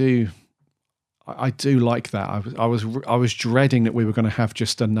cool. I do like that. I was dreading that we were going to have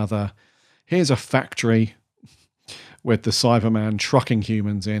just another, here's a factory with the Cyberman trucking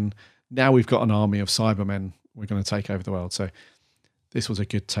humans in. Now we've got an army of Cybermen. We're going to take over the world. So this was a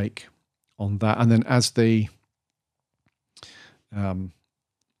good take on that. And then as the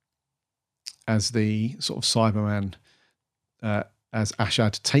sort of Cyberman, as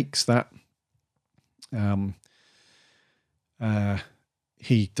Ashad takes that,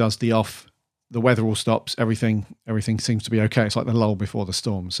 he does the off. The weather all stops. Everything seems to be okay. It's like the lull before the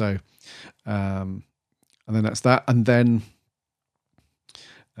storm. So, and then that's that. And then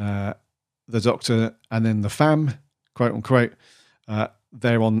the Doctor and then the fam, quote unquote,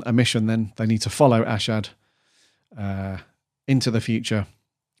 they're on a mission. Then they need to follow Ashad into the future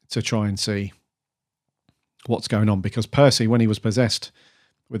to try and see what's going on, because Percy, when he was possessed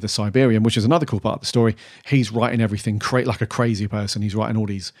with the Cyberium, which is another cool part of the story, he's writing everything like a crazy person. He's writing all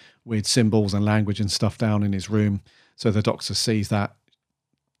these weird symbols and language and stuff down in his room. So the Doctor sees that,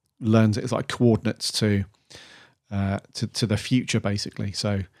 learns it's like coordinates to the future, basically.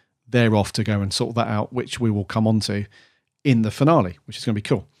 So they're off to go and sort that out, which we will come on to in the finale, which is going to be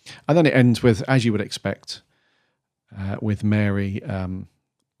cool. And then it ends with, as you would expect, with Mary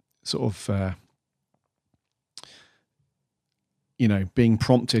being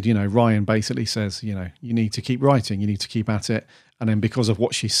prompted. Ryan basically says, you need to keep writing, you need to keep at it. And then because of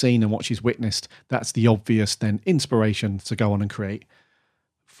what she's seen and what she's witnessed, that's the obvious then inspiration to go on and create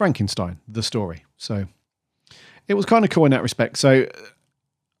Frankenstein, the story. So it was kind of cool in that respect. So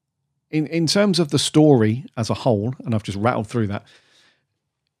in terms of the story as a whole, and I've just rattled through that,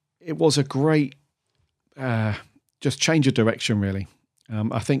 it was a great just change of direction, really.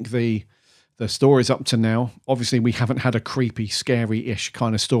 I think the stories up to now, obviously we haven't had a creepy, scary-ish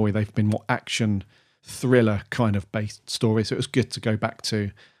kind of story. They've been more action, thriller kind of based stories. So it was good to go back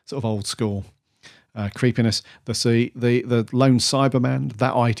to sort of old school creepiness. The lone Cyberman,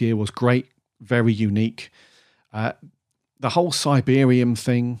 that idea was great, very unique. The whole Cyberium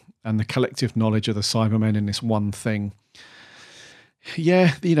thing and the collective knowledge of the Cybermen in this one thing.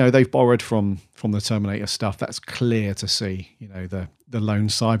 Yeah, they've borrowed from the Terminator stuff. That's clear to see. The lone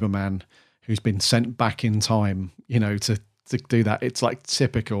Cyberman who's been sent back in time, to do that. It's like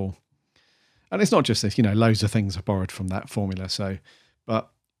typical. And it's not just this, loads of things are borrowed from that formula. So, but,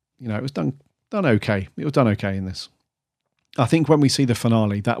 it was done okay. It was done okay in this. I think when we see the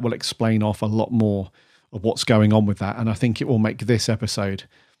finale, that will explain off a lot more of what's going on with that. And I think it will make this episode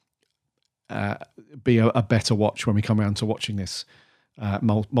be a better watch when we come around to watching this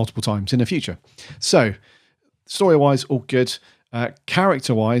multiple times in the future. So, story-wise, all good.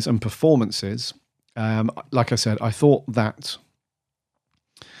 Character-wise and performances, like I said, I thought that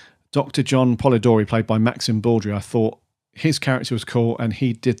Dr. John Polidori, played by Maxim Baldry, I thought his character was cool, and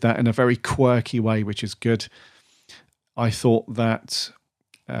he did that in a very quirky way, which is good. I thought that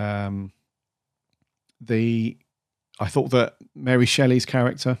Mary Shelley's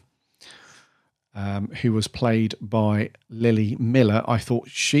character, who was played by Lily Miller, I thought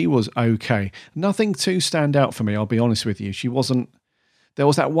she was okay. Nothing too stand out for me, I'll be honest with you. She wasn't. There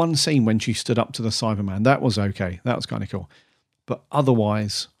was that one scene when she stood up to the Cyberman. That was okay. That was kind of cool. But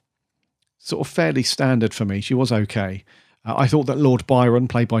otherwise, sort of fairly standard for me. She was okay. I thought that Lord Byron,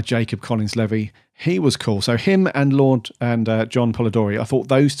 played by Jacob Collins-Levy, he was cool. So him and John Polidori, I thought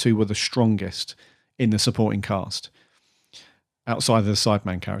those two were the strongest in the supporting cast, outside of the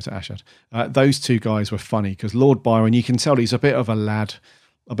Sideman character, Ashad. Those two guys were funny because Lord Byron, you can tell he's a bit of a lad,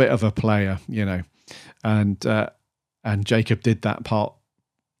 a bit of a player, and Jacob did that part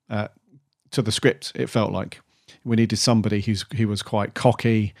to the script. It felt like we needed somebody who was quite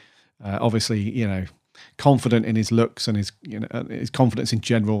cocky, obviously, confident in his looks and his confidence in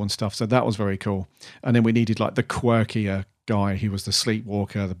general and stuff. So that was very cool. And then we needed like the quirkier guy who was the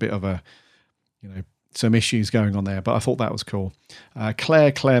sleepwalker, the bit of a, some issues going on there. But I thought that was cool.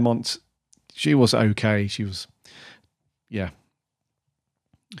 Claire Claremont, she was okay. She was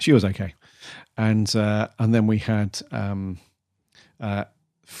okay. And then we had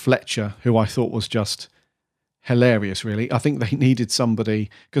Fletcher, who I thought was just hilarious, really. I think they needed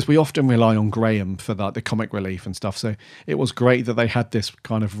somebody, because we often rely on Graham for the comic relief and stuff. So it was great that they had this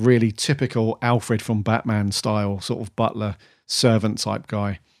kind of really typical Alfred from Batman style sort of butler servant type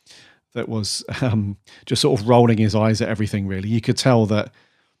guy that was just sort of rolling his eyes at everything, really. You could tell that,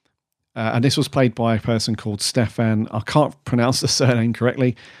 and this was played by a person called Stefan, I can't pronounce the surname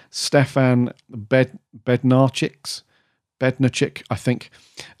correctly, Stefan Bednarchik, I think.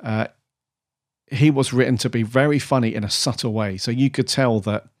 He was written to be very funny in a subtle way. So you could tell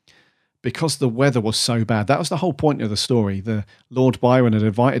that because the weather was so bad, that was the whole point of the story. The Lord Byron had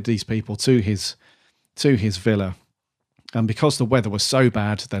invited these people to his villa. And because the weather was so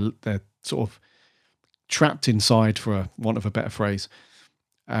bad, they're sort of trapped inside, for want of a better phrase.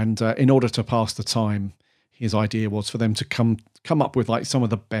 And in order to pass the time, his idea was for them to come up with like some of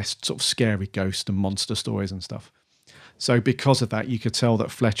the best sort of scary ghost and monster stories and stuff. So because of that, you could tell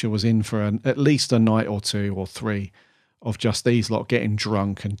that Fletcher was in for at least a night or two or three of just these lot getting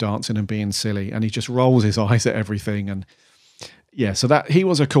drunk and dancing and being silly. And he just rolls his eyes at everything. And yeah, so that he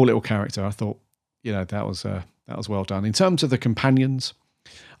was a cool little character. I thought, that was well done. In terms of the companions,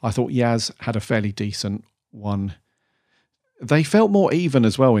 I thought Yaz had a fairly decent one. They felt more even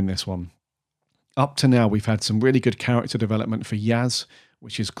as well in this one. Up to now, we've had some really good character development for Yaz,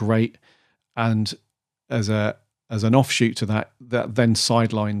 which is great. And as an offshoot to that then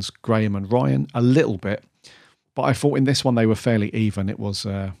sidelines Graham and Ryan a little bit. But I thought in this one they were fairly even. It was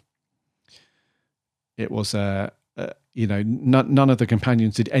none of the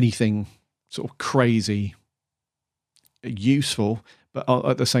companions did anything sort of crazy useful, but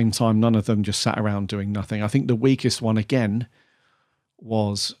at the same time, none of them just sat around doing nothing. I think the weakest one again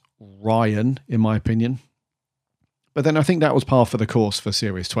was Ryan, in my opinion. But then I think that was par for the course for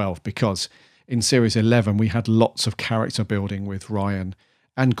Series 12, because in Series 11, we had lots of character building with Ryan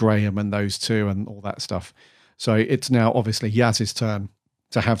and Graham and those two and all that stuff. So it's now obviously Yaz's turn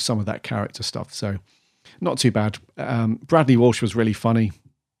to have some of that character stuff. So not too bad. Bradley Walsh was really funny.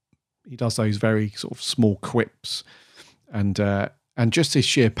 He does those very sort of small quips, and just his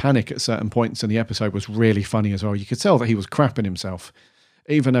sheer panic at certain points in the episode was really funny as well. You could tell that he was crapping himself,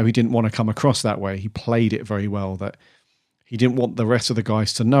 even though he didn't want to come across that way. He played it very well, that he didn't want the rest of the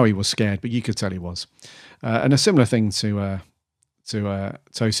guys to know he was scared, but you could tell he was. And a similar thing to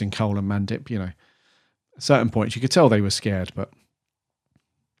Tosin, Cole and Mandip, at certain points you could tell they were scared, but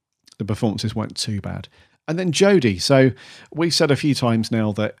the performances weren't too bad. And then Jodie. So we've said a few times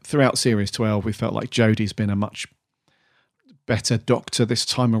now that throughout Series 12, we felt like Jodie's been a much better Doctor this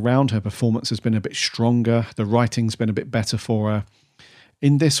time around. Her performance has been a bit stronger. The writing's been a bit better for her.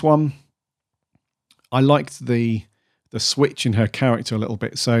 In this one, I liked the switch in her character a little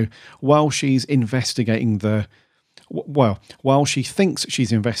bit. So while she's investigating while she thinks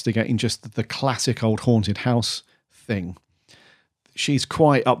she's investigating just the classic old haunted house thing, she's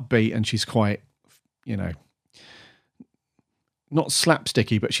quite upbeat and she's quite, not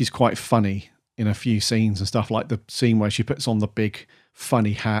slapsticky, but she's quite funny in a few scenes and stuff, like the scene where she puts on the big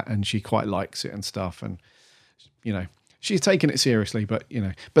funny hat and she quite likes it and stuff. And, she's taking it seriously, but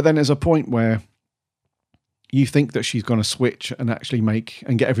then there's a point where you think that she's going to switch and actually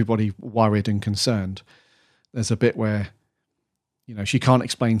get everybody worried and concerned. There's a bit where, she can't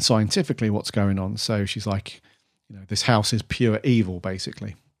explain scientifically what's going on. So she's like, this house is pure evil,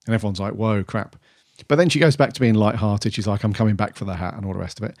 basically. And everyone's like, whoa, crap. But then she goes back to being lighthearted. She's like, I'm coming back for the hat and all the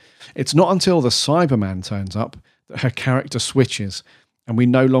rest of it. It's not until the Cyberman turns up that her character switches and we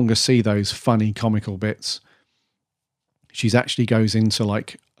no longer see those funny comical bits. She's actually goes into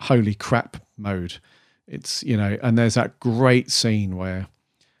like holy crap mode. It's, and there's that great scene where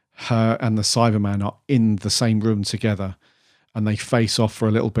her and the Cyberman are in the same room together and they face off for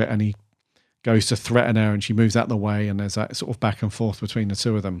a little bit and he goes to threaten her and she moves out of the way and there's that sort of back and forth between the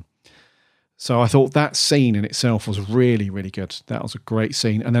two of them. So I thought that scene in itself was really, really good. That was a great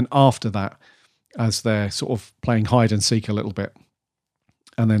scene. And then after that, as they're sort of playing hide and seek a little bit,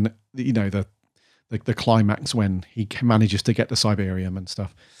 and then, the climax when he manages to get the Cyberium and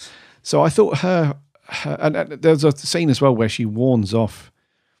stuff. So I thought her and there's a scene as well where she warns off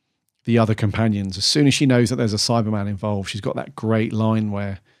the other companions. As soon as she knows that there's a Cyberman involved, she's got that great line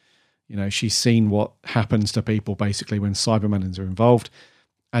where, she's seen what happens to people basically when Cybermen are involved.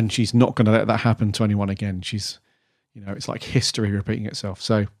 And she's not going to let that happen to anyone again. She's, it's like history repeating itself.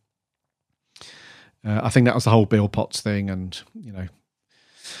 So I think that was the whole Bill Potts thing. And,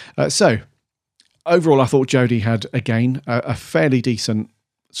 so overall, I thought Jodie had, again, a fairly decent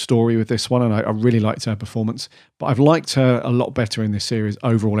story with this one. And I really liked her performance. But I've liked her a lot better in this series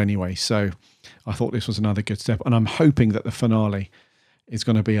overall anyway. So I thought this was another good step. And I'm hoping that the finale is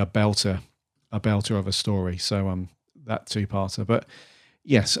going to be a belter of a story. So that two-parter. But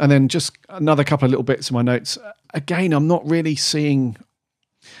yes, and then just another couple of little bits in my notes. Again, I'm not really seeing,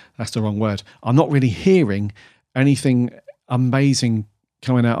 that's the wrong word, I'm not really hearing anything amazing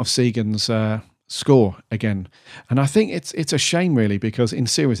coming out of Segan's score again. And I think it's a shame really, because in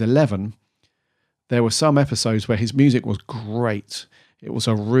Series 11, there were some episodes where his music was great. It was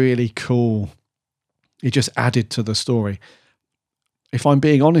a really cool, it just added to the story. If I'm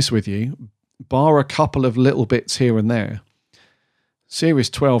being honest with you, bar a couple of little bits here and there, Series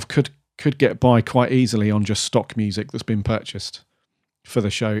 12 could get by quite easily on just stock music that's been purchased for the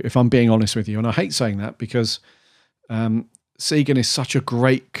show, if I'm being honest with you. And I hate saying that because Segan is such a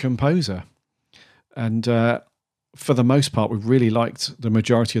great composer. And for the most part, we really liked the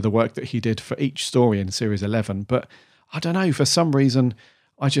majority of the work that he did for each story in Series 11. But I don't know, for some reason,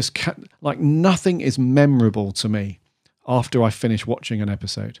 I just can't, nothing is memorable to me after I finish watching an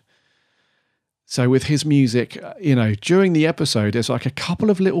episode. So with his music, during the episode, there's like a couple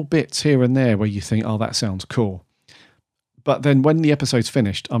of little bits here and there where you think, oh, that sounds cool. But then when the episode's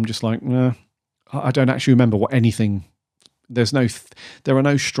finished, I'm just like, nah, I don't actually remember what anything, there are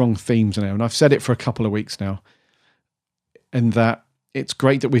no strong themes in it. And I've said it for a couple of weeks now. And that it's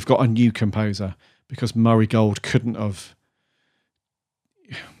great that we've got a new composer, because Murray Gold couldn't have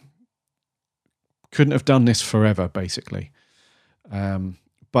done this forever, basically.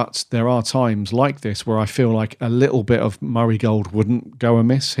 But there are times like this where I feel like a little bit of Murray Gold wouldn't go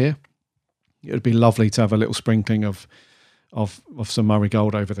amiss here. It would be lovely to have a little sprinkling of some Murray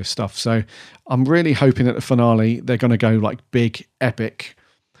Gold over this stuff. So I'm really hoping that the finale, they're going to go like big, epic,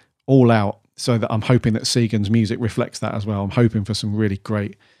 all out. So that I'm hoping that Segan's music reflects that as well. I'm hoping for some really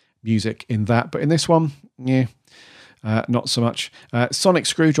great music in that. But in this one, not so much. Sonic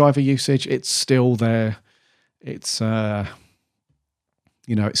screwdriver usage, it's still there. It's...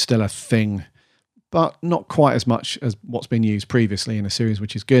 it's still a thing, but not quite as much as what's been used previously in a series,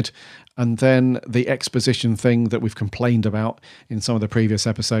 which is good. And then the exposition thing that we've complained about in some of the previous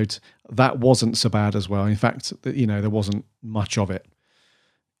episodes, that wasn't so bad as well. In fact, there wasn't much of it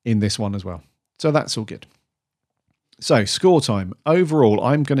in this one as well. So that's all good. So score time. Overall,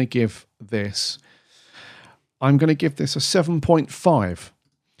 I'm going to give this a 7.5.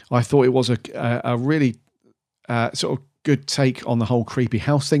 I thought it was a really sort of good take on the whole creepy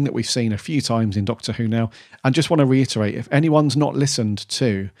house thing that we've seen a few times in Doctor Who now. And just want to reiterate, if anyone's not listened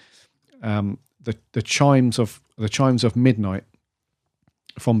to the chimes of midnight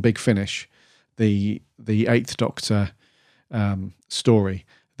from Big Finish, the Eighth Doctor story,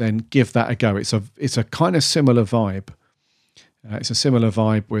 then give that a go. It's a kind of similar vibe. It's a similar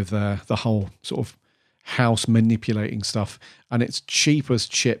vibe with the whole sort of house manipulating stuff, and it's cheap as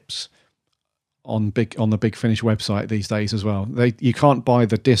chips on the Big Finish website these days as well. You can't buy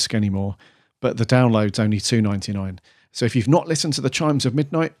the disc anymore, but the download's only $2.99. So if you've not listened to The Chimes of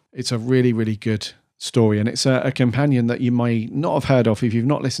Midnight, it's a really, really good story, and it's a companion that you may not have heard of if you've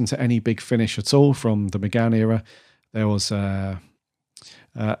not listened to any Big Finish at all from the McGann era. There was a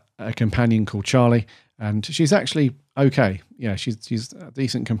companion called Charlie, and she's actually okay. Yeah, she's a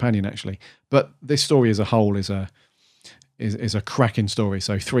decent companion actually. But this story as a whole is a cracking story.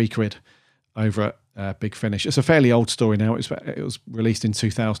 So £3 over at Big Finish. It's a fairly old story now. It was released in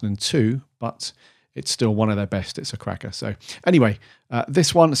 2002, but it's still one of their best. It's a cracker. So anyway,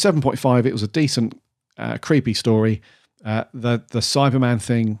 this one 7.5. It was a decent, creepy story. The Cyberman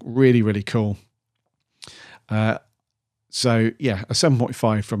thing really, really cool. So yeah, a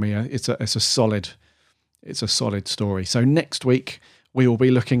 7.5 from me. It's a solid story. So next week we will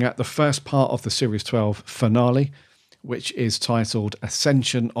be looking at the first part of the Series 12 finale, which is titled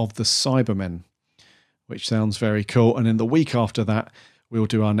Ascension of the Cybermen, which sounds very cool. And then the week after that, we'll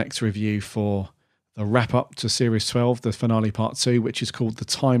do our next review for the wrap up to Series 12, the finale part 2, which is called The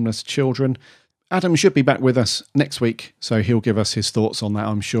Timeless Children. Adam should be back with us next week, so he'll give us his thoughts on that,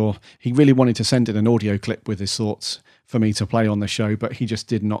 I'm sure. He really wanted to send in an audio clip with his thoughts for me to play on the show, but he just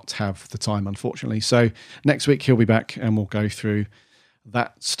did not have the time, unfortunately. So next week he'll be back and we'll go through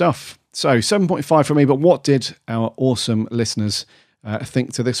that stuff. So 7.5 for me, but what did our awesome listeners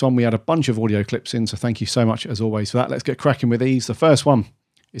think to this one? We had a bunch of audio clips in, so thank you so much as always for that. Let's get cracking with these. The first one,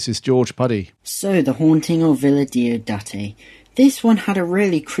 this is George Puddy. So, The Haunting of Villa Diodati. This one had a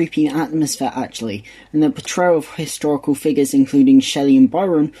really creepy atmosphere actually, and the portrayal of historical figures including Shelley and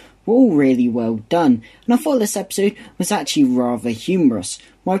Byron were all really well done, and I thought this episode was actually rather humorous.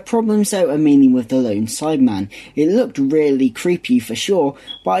 My problems though are mainly with the lone Cyberman. It looked really creepy for sure,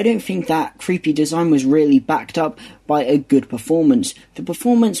 but I don't think that creepy design was really backed up by a good performance. The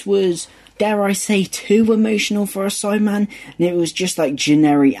performance was, dare I say, too emotional for a Cyberman, and it was just like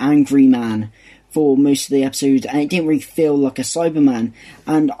generic angry man for most of the episode, and it didn't really feel like a Cyberman,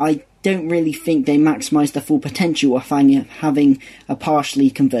 and I don't really think they maximised the full potential of having a partially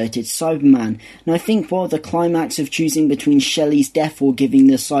converted Cyberman. And I think while the climax of choosing between Shelley's death or giving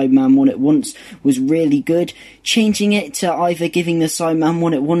the Cyberman what it wants was really good, changing it to either giving the Cyberman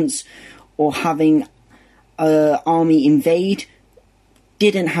what it wants or having an army invade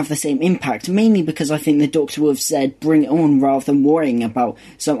didn't have the same impact, mainly because I think the Doctor would have said bring it on rather than worrying about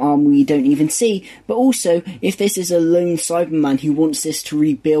some army we don't even see. But also, if this is a lone Cyberman who wants this to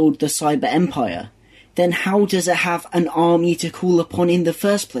rebuild the Cyber Empire, then how does it have an army to call upon in the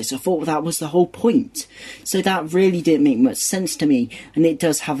first place? I thought that was the whole point. So that really didn't make much sense to me, and it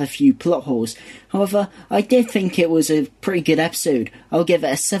does have a few plot holes. However, I did think it was a pretty good episode. I'll give it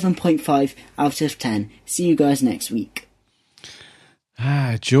a 7.5 out of 10. See you guys next week.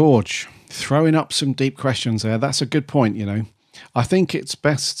 George, throwing up some deep questions there. That's a good point, you know. I think it's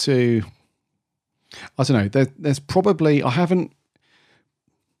best to, I don't know, there's probably, I haven't,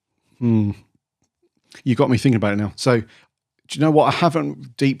 you got me thinking about it now. So, do you know what? I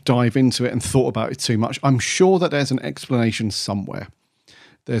haven't deep dive into it and thought about it too much. I'm sure that there's an explanation somewhere.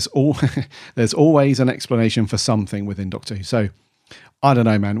 There's always an explanation for something within Doctor Who. So, I don't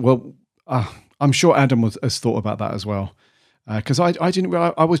know, man. Well, I'm sure Adam has thought about that as well. Because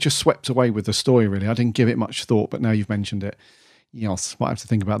I was just swept away with the story, really. I didn't give it much thought, but now you've mentioned it, yes, might have to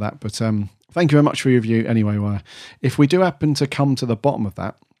think about that. But thank you very much for your review anyway. If we do happen to come to the bottom of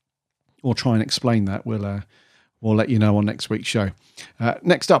that, or try and explain that, we'll let you know on next week's show.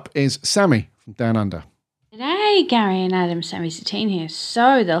 Next up is Sammy from Down Under. G'day, Gary and Adam, Sammy Satine here.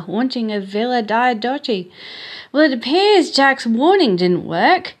 So, The Haunting of Villa Diodati. Well, it appears Jack's warning didn't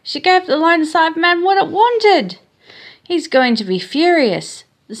work. She gave the lone Cyberman what it wanted. He's going to be furious.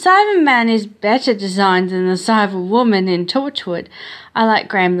 The Cyberman is better designed than the Cyberwoman in Torchwood. I like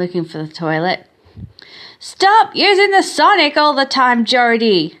Graham looking for the toilet. Stop using the Sonic all the time,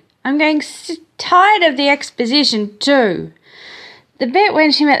 Jodie. I'm getting tired of the exposition too. The bit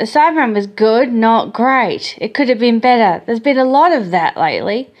when she met the Cyberman was good, not great. It could have been better. There's been a lot of that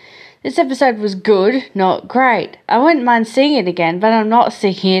lately. This episode was good, not great. I wouldn't mind seeing it again, but I'm not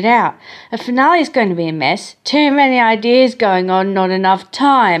seeking it out. A finale is going to be a mess. Too many ideas going on, not enough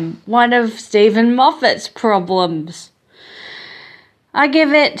time. One of Stephen Moffat's problems. I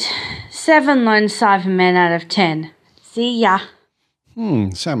give it 7 lone Cybermen out of 10. See ya.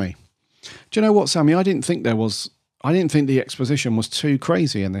 Sammy. Do you know what, Sammy? I didn't think the exposition was too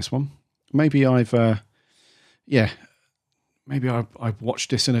crazy in this one. Maybe I've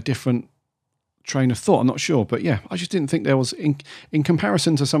watched this in a different train of thought. I'm not sure, but yeah, I just didn't think there was, in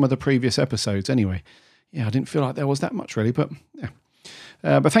comparison to some of the previous episodes anyway, yeah, I didn't feel like there was that much really, but yeah.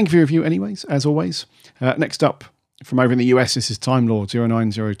 But thank you for your review anyways, as always. Next up, from over in the US, this is Time Lord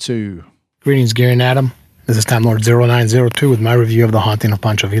 0902. Greetings, Gary and Adam. This is Time Lord 0902 with my review of The Haunting of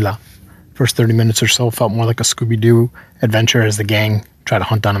Pancho Villa. First 30 minutes or so felt more like a Scooby-Doo adventure as the gang tried to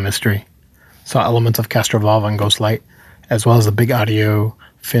hunt down a mystery. Saw elements of Castrovalva and Ghostlight, as well as the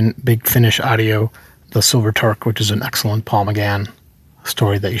big Finnish audio, The Silver Turk, which is an excellent Paul McGann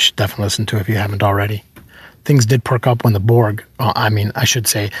story that you should definitely listen to if you haven't already. Things did perk up when the Borg, I should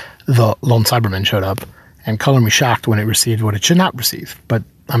say, the Lone Cyberman showed up, and color me shocked when it received what it should not receive, but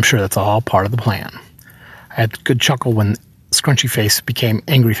I'm sure that's all part of the plan. I had a good chuckle when Scrunchy Face became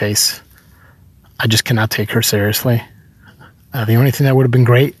Angry Face. I just cannot take her seriously. The only thing that would have been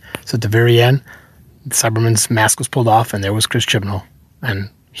great is at the very end, the Cyberman's mask was pulled off and there was Chris Chibnall, and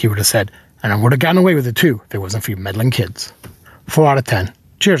he would have said, and I would have gotten away with it too if it wasn't for you meddling kids. 4 out of 10.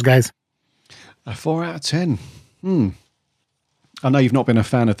 Cheers, guys. A 4 out of 10. I know you've not been a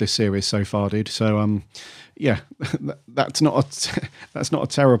fan of this series so far, dude. So, yeah, that's not a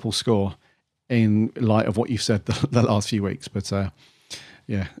terrible score in light of what you've said the last few weeks. But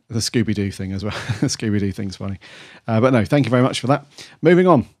yeah, the Scooby-Doo thing as well. The Scooby-Doo thing's funny. But no, thank you very much for that. Moving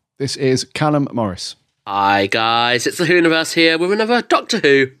on. This is Callum Morris. Hi guys, it's the Whoniverse here with another Doctor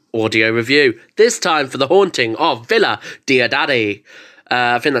Who audio review. This time for The Haunting of Villa Diodati.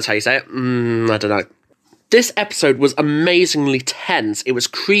 I think that's how you say it. I don't know. This episode was amazingly tense. It was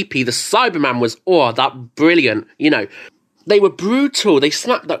creepy. The Cyberman was, that brilliant. They were brutal. They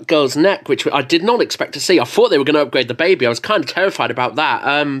snapped that girl's neck, which I did not expect to see. I thought they were going to upgrade the baby. I was kind of terrified about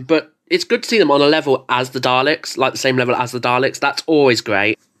that. But it's good to see them on a level as the Daleks, like the same level as the Daleks. That's always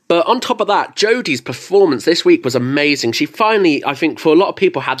great. But on top of that, Jodie's performance this week was amazing. She finally, I think, for a lot of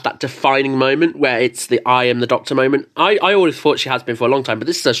people, had that defining moment where it's the I am the Doctor moment. I always thought she has been for a long time, but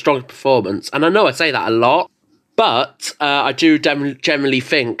this is a strong performance. And I know I say that a lot, but I do generally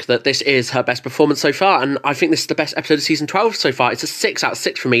think that this is her best performance so far. And I think this is the best episode of season 12 so far. It's a 6 out of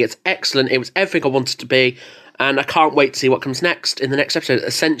 6 for me. It's excellent. It was everything I wanted to be. And I can't wait to see what comes next in the next episode,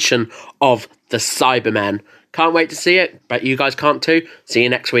 Ascension of the Cybermen. Can't wait to see it, but you guys can't too. See you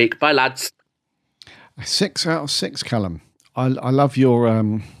next week. Bye, lads. 6 out of 6, Callum. I love your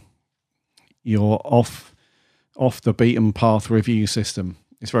off the beaten path review system.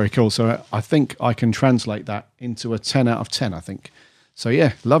 It's very cool. So I think I can translate that into a 10 out of 10, I think. So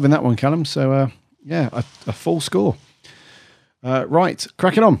yeah, loving that one, Callum. So yeah, a full score. Right,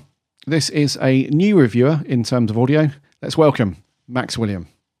 cracking on. This is a new reviewer in terms of audio. Let's welcome Max William.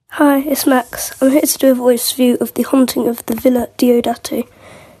 Hi, it's Max. I'm here to do a voice review of The Haunting of the Villa Diodati.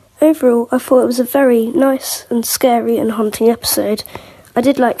 Overall, I thought it was a very nice and scary and haunting episode. I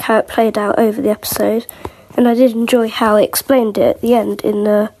did like how it played out over the episode, and I did enjoy how it explained it at the end in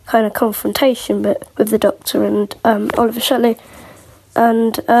the kind of confrontation bit with the Doctor and Oliver Shelley.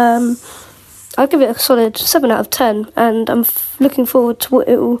 And I'll give it a solid 7 out of 10, and I'm looking forward to what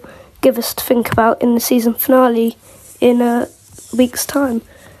it will give us to think about in the season finale in a week's time.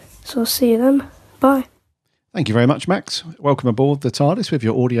 So I'll see you then. Bye. Thank you very much, Max. Welcome aboard the TARDIS with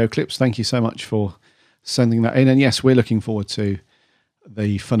your audio clips. Thank you so much for sending that in. And yes, we're looking forward to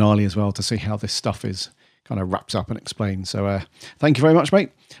the finale as well to see how this stuff is kind of wraps up and explained. So thank you very much, mate.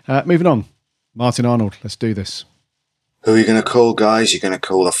 Moving on. Martin Arnold, let's do this. Who are you going to call, guys? You're going to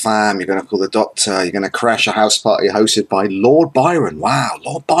call the fam. You're going to call the Doctor. You're going to crash a house party hosted by Lord Byron. Wow,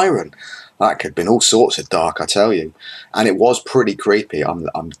 Lord Byron. That could have been all sorts of dark, I tell you. And it was pretty creepy.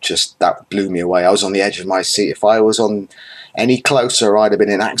 That blew me away. I was on the edge of my seat. If I was on any closer, I'd have been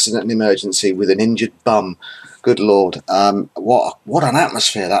in accident and emergency with an injured bum. Good Lord. What an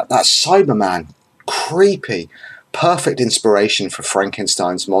atmosphere. That Cyberman. Creepy. Perfect inspiration for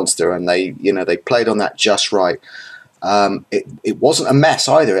Frankenstein's monster. And they played on that just right. It wasn't a mess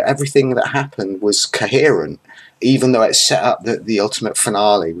either. Everything that happened was coherent. Even though it set up the ultimate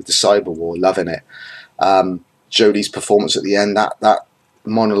finale with the cyber war, loving it. Jodie's performance at the end, that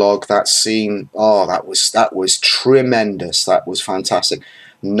monologue, that scene, that was tremendous. That was fantastic.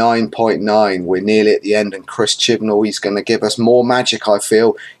 9.9. We're nearly at the end, and Chris Chibnall, he's going to give us more magic, I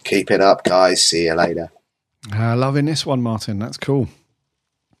feel. Keep it up, guys. See you later. Loving this one, Martin. That's cool.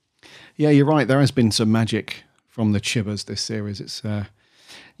 Yeah, you're right. There has been some magic from the Chibbers this series.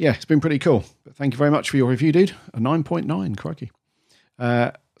 It's been pretty cool. But thank you very much for your review, dude. A 9.9, crikey.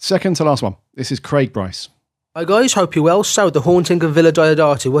 Second to last one. This is Craig Bryce. Hi guys, hope you're well. So, The Haunting of Villa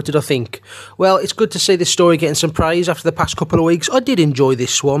Diodati, what did I think? Well, it's good to see this story getting some praise after the past couple of weeks. I did enjoy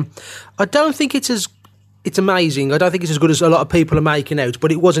this one. I don't think it's as it's amazing. I don't think it's as good as a lot of people are making out,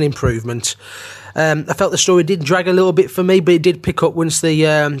 but it was an improvement. I felt the story did drag a little bit for me, but it did pick up once the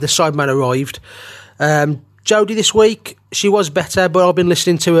Cyberman arrived. Jodie this week, she was better, but I've been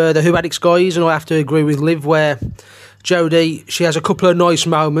listening to the Who Addicts guys, and I have to agree with Liv where Jodie, she has a couple of nice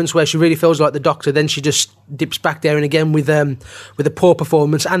moments where she really feels like the Doctor, then she just dips back there and again with a poor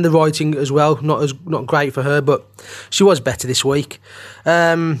performance, and the writing as well, not great for her, but she was better this week.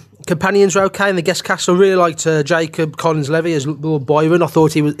 Companions were okay, and the guest cast, I really liked Jacob Collins-Levy as Lord Byron. I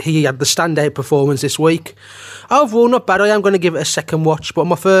thought he had the standout performance this week. Overall, not bad. I am going to give it a second watch, but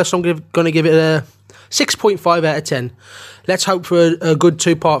my first, I'm going to give it a 6.5 out of 10. Let's hope for a good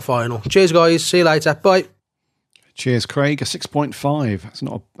two-part final. Cheers, guys. See you later. Bye. Cheers, Craig. A 6.5. That's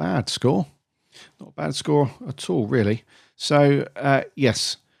not a bad score. Not a bad score at all, really. So,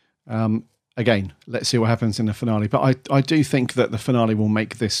 yes. Again, let's see what happens in the finale. But I do think that the finale will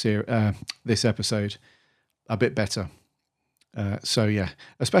make this episode a bit better. So, yeah.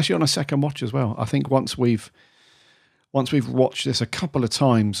 Especially on a second watch as well. I think once we've watched this a couple of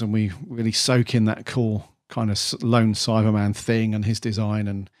times and we really soak in that cool kind of lone Cyberman thing and his design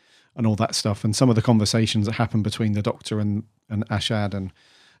and all that stuff, and some of the conversations that happen between the Doctor and Ashad and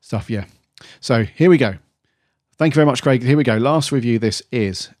stuff. Yeah. So here we go. Thank you very much, Craig. Here we go. Last review. This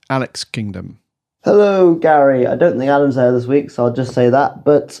is Alex Kingdom. Hello, Gary. I don't think Adam's there this week, so I'll just say that.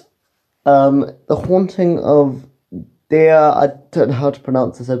 But The Haunting of Dia, I don't know how to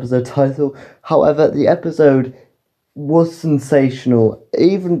pronounce this episode title. However, the episode was sensational.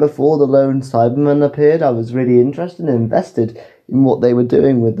 Even before the lone Cyberman appeared, I was really interested and invested in what they were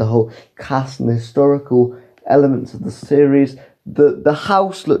doing with the whole cast and historical elements of the series. The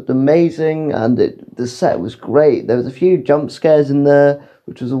house looked amazing, and the set was great. There was a few jump scares in there,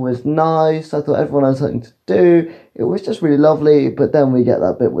 which was always nice. I thought everyone had something to do. It was just really lovely, but then we get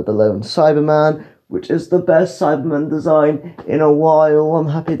that bit with the lone Cyberman, which is the best Cyberman design in a while. I'm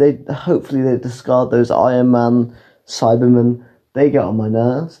happy hopefully they discard those Iron Man Cybermen. They get on my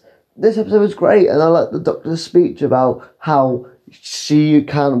nerves. This episode was great, and I like the Doctor's speech about how she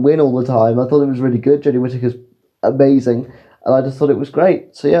can't win all the time. I thought it was really good. Jodie Whittaker's amazing, and I just thought it was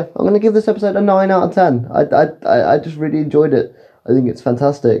great. So yeah, I'm going to give this episode a 9 out of 10. I just really enjoyed it. I think it's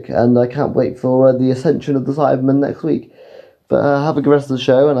fantastic, and I can't wait for the ascension of the Cybermen next week. But have a good rest of the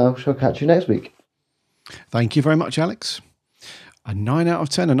show, and I shall catch you next week. Thank you very much, Alex. A 9 out of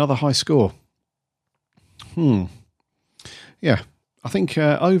 10, another high score. Yeah, I think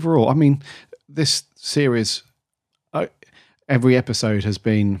overall, I mean, this series, every episode has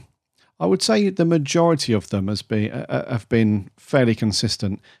been, I would say the majority of them have been fairly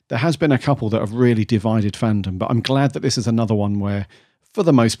consistent. There has been a couple that have really divided fandom, but I'm glad that this is another one where, for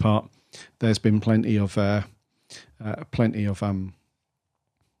the most part, there's been plenty of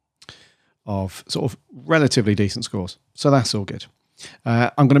sort of relatively decent scores. So that's all good.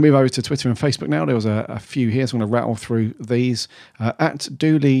 I'm going to move over to Twitter and Facebook now. There was a few here, so I'm going to rattle through these. At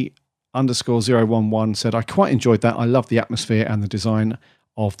Dooley_011 said, I quite enjoyed that. I love the atmosphere, and the design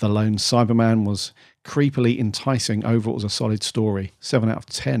of the lone Cyberman was creepily enticing. Overall, it was a solid story. 7 out of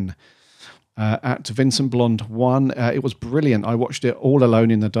 10. At Vincent Blonde 1, it was brilliant. I watched it all alone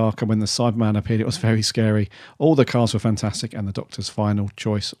in the dark, and when the Cyberman appeared, it was very scary. All the cars were fantastic, and the Doctor's final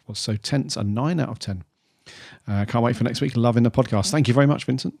choice was so tense. A 9 out of 10. Can't wait for next week. Loving the podcast. Thank you very much,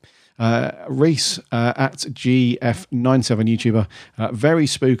 Vincent. Reese at GF97 YouTuber. Very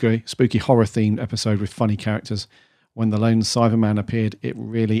spooky horror-themed episode with funny characters. When the lone Cyberman appeared, it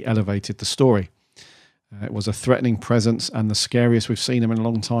really elevated the story. It was a threatening presence and the scariest we've seen him in a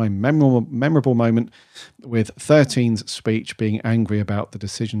long time. Memorable moment with 13's speech being angry about the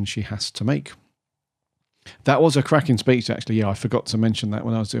decision she has to make. That was a cracking speech, actually. Yeah, I forgot to mention that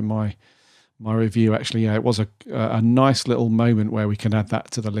when I was doing my review. Actually, yeah, it was a nice little moment where we can add that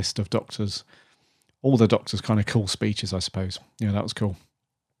to the list of Doctors, all the Doctors' kind of cool speeches, I suppose. Yeah, that was cool.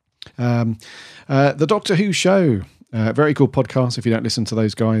 The Doctor Who Show, very cool podcast. If you don't listen to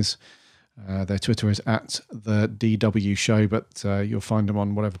those guys, their Twitter is at the DW Show, but you'll find them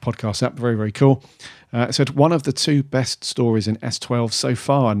on whatever podcast app. Very, very cool. It said, one of the 2 best stories in S12 so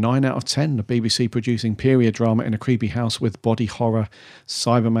far, 9 out of 10. The BBC producing period drama in a creepy house with body horror,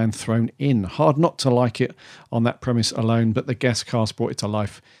 Cyberman thrown in. Hard not to like it on that premise alone, but the guest cast brought it to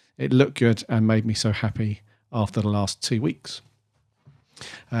life. It looked good and made me so happy after the last 2 weeks.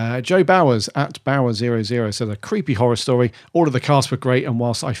 Joe Bowers at Bauer00 said, a creepy horror story. All of the cast were great, and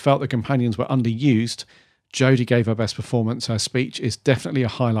whilst I felt the companions were underused, Jodie gave her best performance. Her speech is definitely a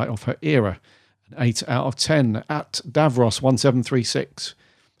highlight of her era. An 8 out of 10. At Davros1736,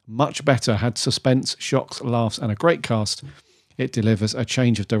 much better, had suspense, shocks, laughs, and a great cast. it delivers a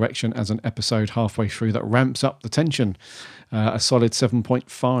change of direction as an episode halfway through that ramps up the tension. A solid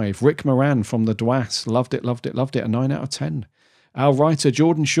 7.5. Rick Moran from the Dwas, loved it, a 9 out of 10. Our writer,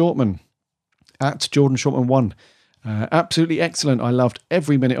 Jordan Shortman, at Jordan Shortman 1. Absolutely excellent. I loved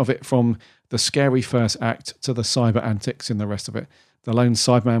every minute of it, from the scary first act to the cyber antics in the rest of it. The lone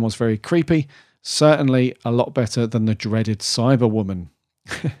Cyberman was very creepy, certainly a lot better than the dreaded Cyberwoman.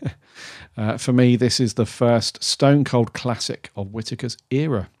 For me, this is the first stone cold classic of Whittaker's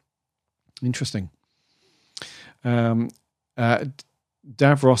era. Interesting. Davros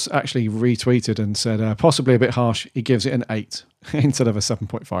actually retweeted and said, possibly a bit harsh, he gives it an 8 instead of a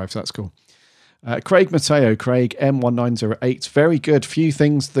 7.5, so that's cool. Craig Mateo, Craig M1908, very good. Few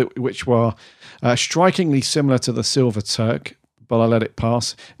things which were strikingly similar to the Silver Turk, but I let it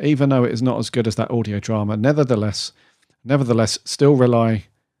pass, even though it is not as good as that audio drama. Nevertheless, still really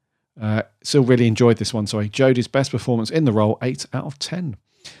enjoyed this one. Sorry, Jodie's best performance in the role, 8 out of 10.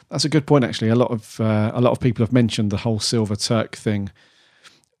 That's a good point, actually. A lot of people have mentioned the whole Silver Turk thing.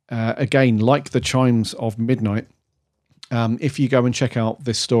 Again, like the Chimes of Midnight, if you go and check out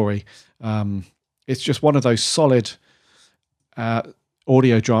this story, it's just one of those solid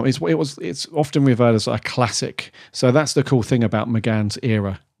audio dramas. It's often referred as a classic. So that's the cool thing about McGann's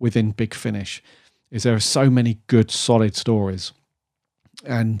era within Big Finish, is there are so many good, solid stories.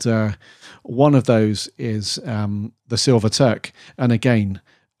 And one of those is The Silver Turk. And again,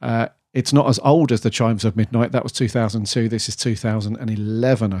 it's not as old as The Chimes of Midnight. That was 2002. This is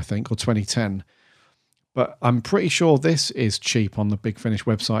 2011, I think, or 2010. But I'm pretty sure this is cheap on the Big Finish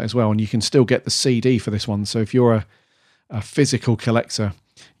website as well. And you can still get the CD for this one. So if you're a physical collector,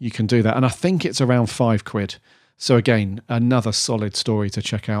 you can do that. And I think it's around £5. So again, another solid story to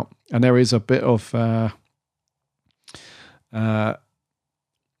check out. And there is a bit of a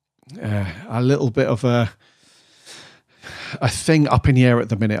little bit of a thing up in the air at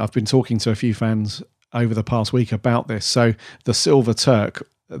the minute. I've been talking to a few fans over the past week about this. So the Silver Turk,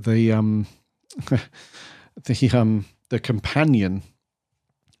 the companion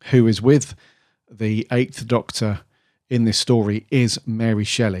who is with the Eighth Doctor in this story is Mary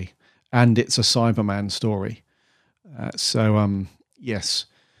Shelley, and it's a Cyberman story. Yes,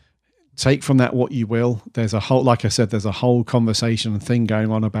 take from that what you will. There's a whole, like I said, there's a whole conversation and thing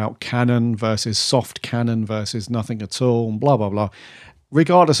going on about canon versus soft canon versus nothing at all, and blah, blah, blah.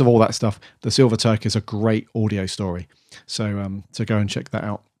 Regardless of all that stuff, The Silver Turk is a great audio story. So go and check that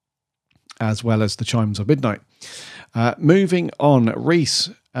out, as well as The Chimes of Midnight. Moving on, Reese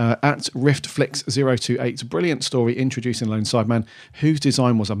at RiftFlix028. Brilliant story introducing Lone Sideman, whose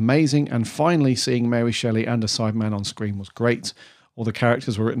design was amazing, and finally seeing Mary Shelley and a Sideman on screen was great. All the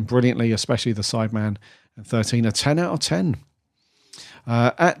characters were written brilliantly, especially the Sideman. And 13, a 10 out of 10.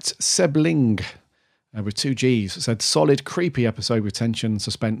 At Sebling, with 2 Gs, said solid, creepy episode with tension,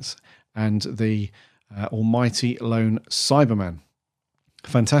 suspense, and the almighty lone Cyberman.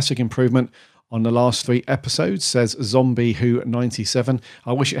 Fantastic improvement on the last 3 episodes, says Zombie Who 97.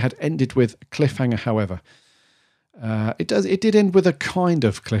 I wish it had ended with a cliffhanger, however. It did end with a kind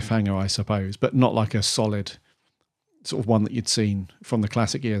of cliffhanger, I suppose, but not like a solid sort of one that you'd seen from the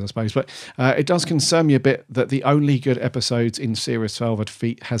classic years, I suppose. But it does concern me a bit that the only good episodes in Series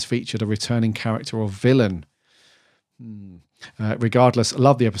 12 has featured a returning character or villain. Regardless,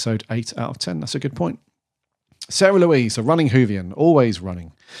 love the episode, 8 out of 10. That's a good point. Sarah Louise, a running Whovian, always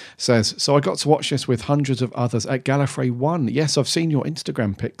running, says, so I got to watch this with hundreds of others at Gallifrey 1. Yes, I've seen your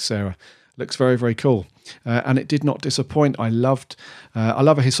Instagram pic, Sarah. Looks very, very cool. And it did not disappoint. I love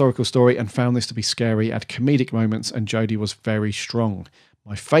a historical story and found this to be scary, had comedic moments, and Jodie was very strong.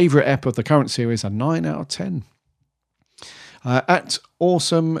 My favourite ep of the current series, a 9 out of 10. At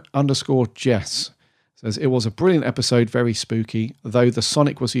awesome_Jess says, it was a brilliant episode, very spooky, though the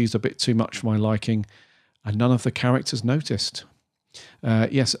Sonic was used a bit too much for my liking, and none of the characters noticed.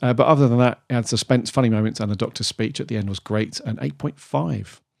 Yes, but other than that, it had suspense, funny moments, and the Doctor's speech at the end was great, an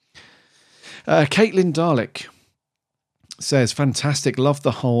 8.5. Caitlin Dalek says, fantastic, loved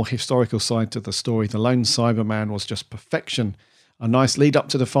the whole historical side to the story. The lone Cyberman was just perfection. A nice lead up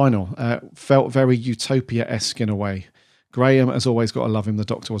to the final. Felt very Utopia-esque in a way. Graham has always got to love him. The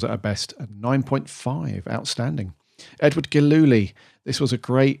Doctor was at her best. A 9.5. Outstanding. Edward Gillooly. This was a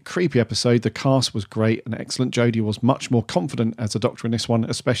great, creepy episode. The cast was great and excellent. Jodie was much more confident as a Doctor in this one,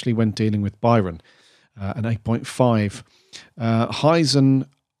 especially when dealing with Byron. An 8.5.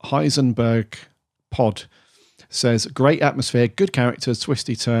 Heisenberg Pod says, great atmosphere, good characters,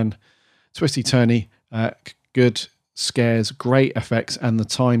 twisty-turny, good scares, great effects, and the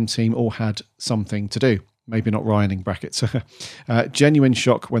time team all had something to do. Maybe not Ryan in brackets. Genuine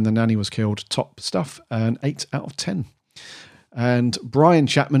shock when the nanny was killed. Top stuff. An 8 out of 10. And Brian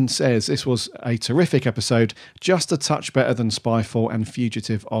Chapman says this was a terrific episode, just a touch better than Spyfall and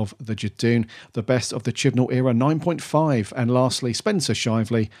Fugitive of the Jadoon, the best of the Chibnall era, 9.5. And lastly, Spencer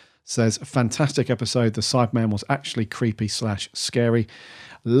Shively says, fantastic episode. The Cyberman was actually creepy / scary.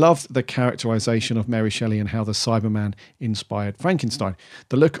 Loved the characterization of Mary Shelley and how the Cyberman inspired Frankenstein.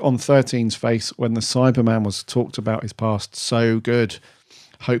 The look on 13's face when the Cyberman was talked about his past, so good.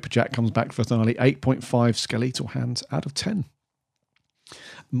 Hope Jack comes back for finale. 8.5 skeletal hands out of 10.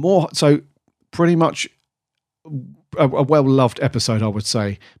 More, so pretty much a well-loved episode, I would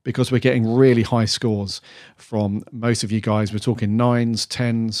say, because we're getting really high scores from most of you guys. We're talking 9s,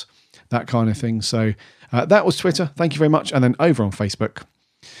 10s, that kind of thing. So that was Twitter. Thank you very much. And then over on Facebook,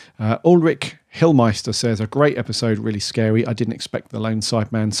 Ulrich Hillmeister says, a great episode, really scary. I didn't expect the lone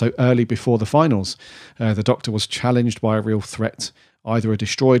Cyberman so early before the finals. The Doctor was challenged by a real threat, either a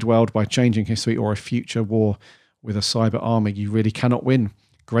destroyed world by changing history or a future war with a cyber army. You really cannot win.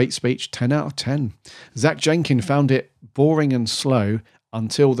 Great speech, 10 out of 10. Zach Jenkins found it boring and slow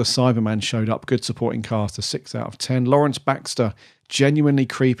until the Cyberman showed up. Good supporting cast, a 6 out of 10. Lawrence Baxter, genuinely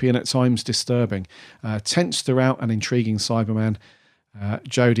creepy and at times disturbing. Tense throughout, an intriguing Cyberman.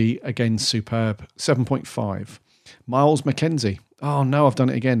 Jodie, again, superb, 7.5. Miles Mackenzie. Oh no, I've done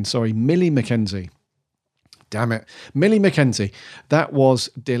it again. Sorry, Millie Mackenzie. Damn it. Millie Mackenzie. That was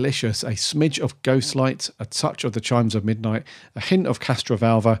delicious. A smidge of Ghostlight, a touch of the Chimes of Midnight, a hint of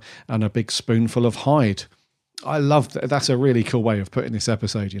Castrovalva, and a big spoonful of Hyde. I love that. That's a really cool way of putting this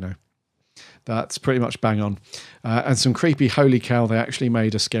episode, you know. That's pretty much bang on. And some creepy, holy cow, they actually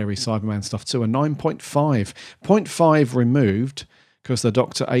made a scary Cyberman stuff too. A 9.5. 0.5 removed because the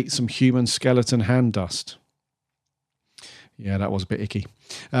Doctor ate some human skeleton hand dust. Yeah, that was a bit icky.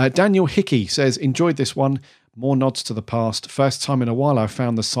 Daniel Hickey says, enjoyed this one. More nods to the past. First time in a while I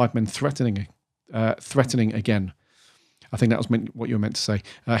found the Cyberman threatening again. I think that was what you were meant to say.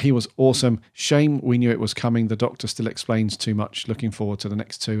 He was awesome. Shame we knew it was coming. The Doctor still explains too much. Looking forward to the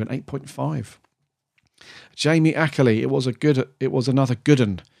next two. An 8.5. Jamie Ackley. It was another good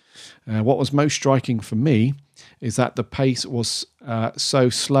one. What was most striking for me is that the pace was so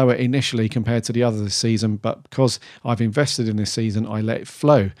slower initially compared to the other this season, but because I've invested in this season, I let it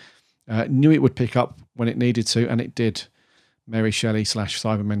flow. Knew it would pick up when it needed to, and it did. Mary Shelley /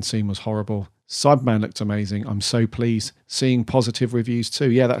 Cyberman scene was horrible. Cyberman looked amazing. I'm so pleased. Seeing positive reviews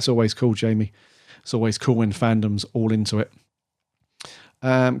too. Yeah, that's always cool, Jamie. It's always cool when fandom's all into it.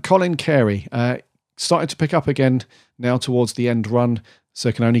 Colin Carey. Starting to pick up again now towards the end run, so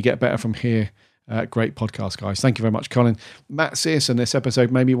it can only get better from here. Great podcast, guys. Thank you very much, Colin. Matt Searson, this episode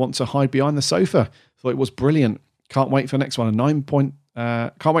made me want to hide behind the sofa. Thought it was brilliant. Can't wait for the next one.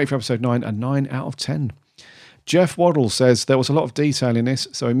 Can't wait for episode 9. A 9 out of 10. Jeff Waddle says, there was a lot of detail in this,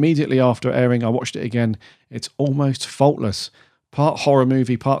 so immediately after airing, I watched it again. It's almost faultless. Part horror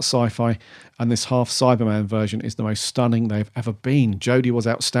movie, part sci-fi, and this half Cyberman version is the most stunning they've ever been. Jodie was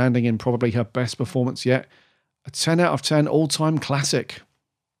outstanding in probably her best performance yet. A 10 out of 10 all-time classic.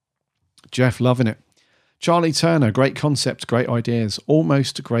 Jeff, loving it. Charlie Turner, great concept, great ideas,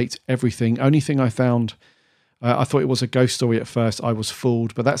 almost great everything. Only thing I found, I thought it was a ghost story at first. I was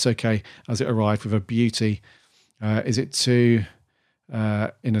fooled, but that's okay as it arrived with a beauty. Is it too,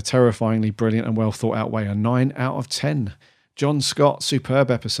 in a terrifyingly brilliant and well thought out way? A 9 out of 10. John Scott,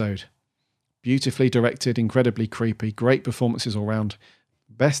 superb episode. Beautifully directed, incredibly creepy, great performances all round.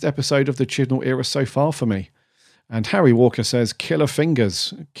 Best episode of the Chibnall era so far for me. And Harry Walker says, killer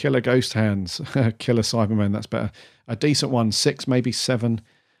fingers, killer ghost hands, killer Cybermen, that's better. A decent one, 6, maybe 7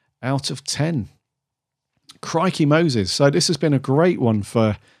 out of 10. Crikey Moses. So this has been a great one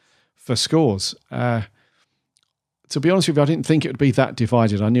for scores. To be honest with you, I didn't think it would be that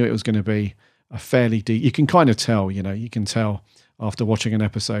divided. I knew it was going to be a fairly you can kind of tell, you can tell after watching an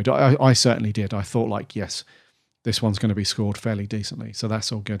episode. I certainly did. I thought like, yes, this one's going to be scored fairly decently. So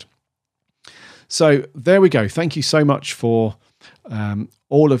that's all good. So there we go. Thank you so much for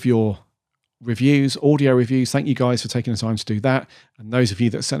all of your reviews, audio reviews. Thank you guys for taking the time to do that. And those of you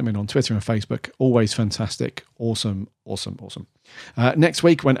that sent them in on Twitter and Facebook, always fantastic. Awesome. Next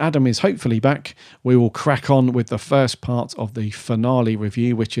week, when Adam is hopefully back, we will crack on with the first part of the finale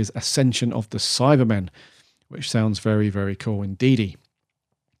review, which is Ascension of the Cybermen, which sounds very, very cool indeedy.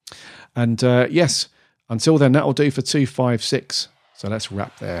 And yes, until then, that'll do for 256. So let's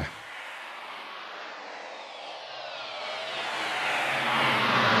wrap there.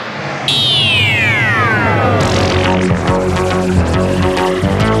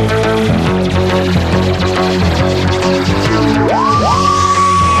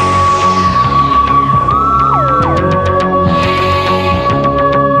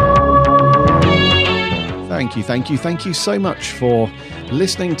 you so much for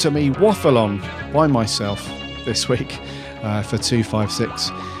listening to me waffle on by myself this week for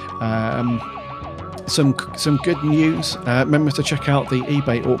 256. Some good news. Remember to check out the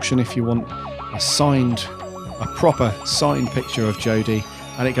eBay auction if you want a proper signed picture of Jodie,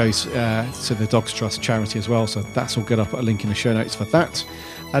 and it goes to the Dogs Trust charity as well, so that's all good. I'll put a link in the show notes for that.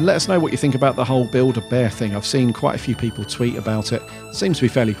 And let us know what you think about the whole Build-A-Bear thing. I've seen quite a few people tweet about it. Seems to be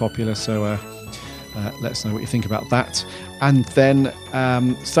fairly popular, so let us know what you think about that. And then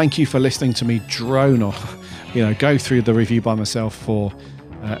thank you for listening to me drone off, go through the review by myself for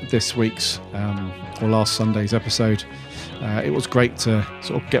this week's or last Sunday's episode. It was great to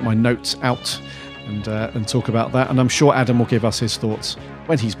sort of get my notes out and talk about that. And I'm sure Adam will give us his thoughts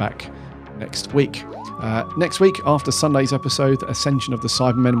when he's back next week. Next week, after Sunday's episode, Ascension of the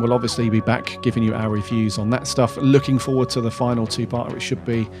Cybermen, will obviously be back giving you our reviews on that stuff. Looking forward to the final two-parter.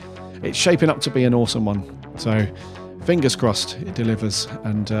 It's shaping up to be an awesome one. So fingers crossed it delivers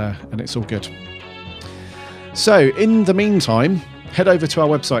and it's all good. So in the meantime, head over to our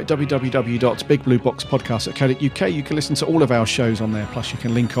website, www.bigblueboxpodcast.co.uk. You can listen to all of our shows on there. Plus you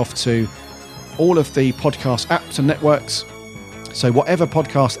can link off to all of the podcast apps and networks. So whatever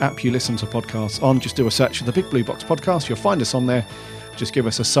podcast app you listen to podcasts on, just do a search for the Big Blue Box Podcast. You'll find us on there. Just give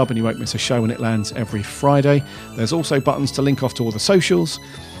us a sub and you won't miss a show when it lands every Friday. There's also buttons to link off to all the socials.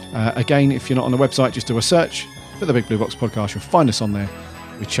 Again, if you're not on the website, just do a search for the Big Blue Box Podcast. You'll find us on there.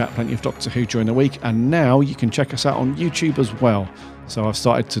 We chat plenty of Doctor Who during the week. And now you can check us out on YouTube as well. So I've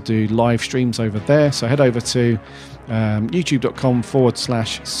started to do live streams over there. So head over to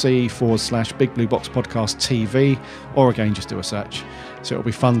youtube.com/c/Big Blue Box Podcast TV, or again just do a search. So it'll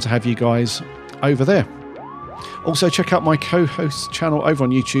be fun to have you guys over there. Also check out my co-host channel over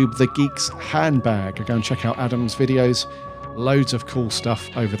on YouTube, The Geek's Handbag. Go and check out Adam's videos. Loads of cool stuff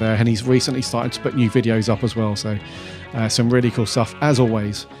over there, and he's recently started to put new videos up as well, so some really cool stuff as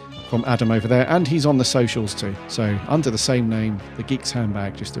always from Adam over there, and he's on the socials too, so under the same name, The Geek's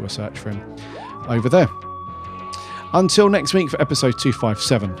Handbag. Just do a search for him over there. Until next week for episode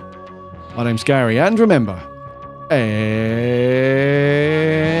 257, my name's Gary, and remember, Elonzi!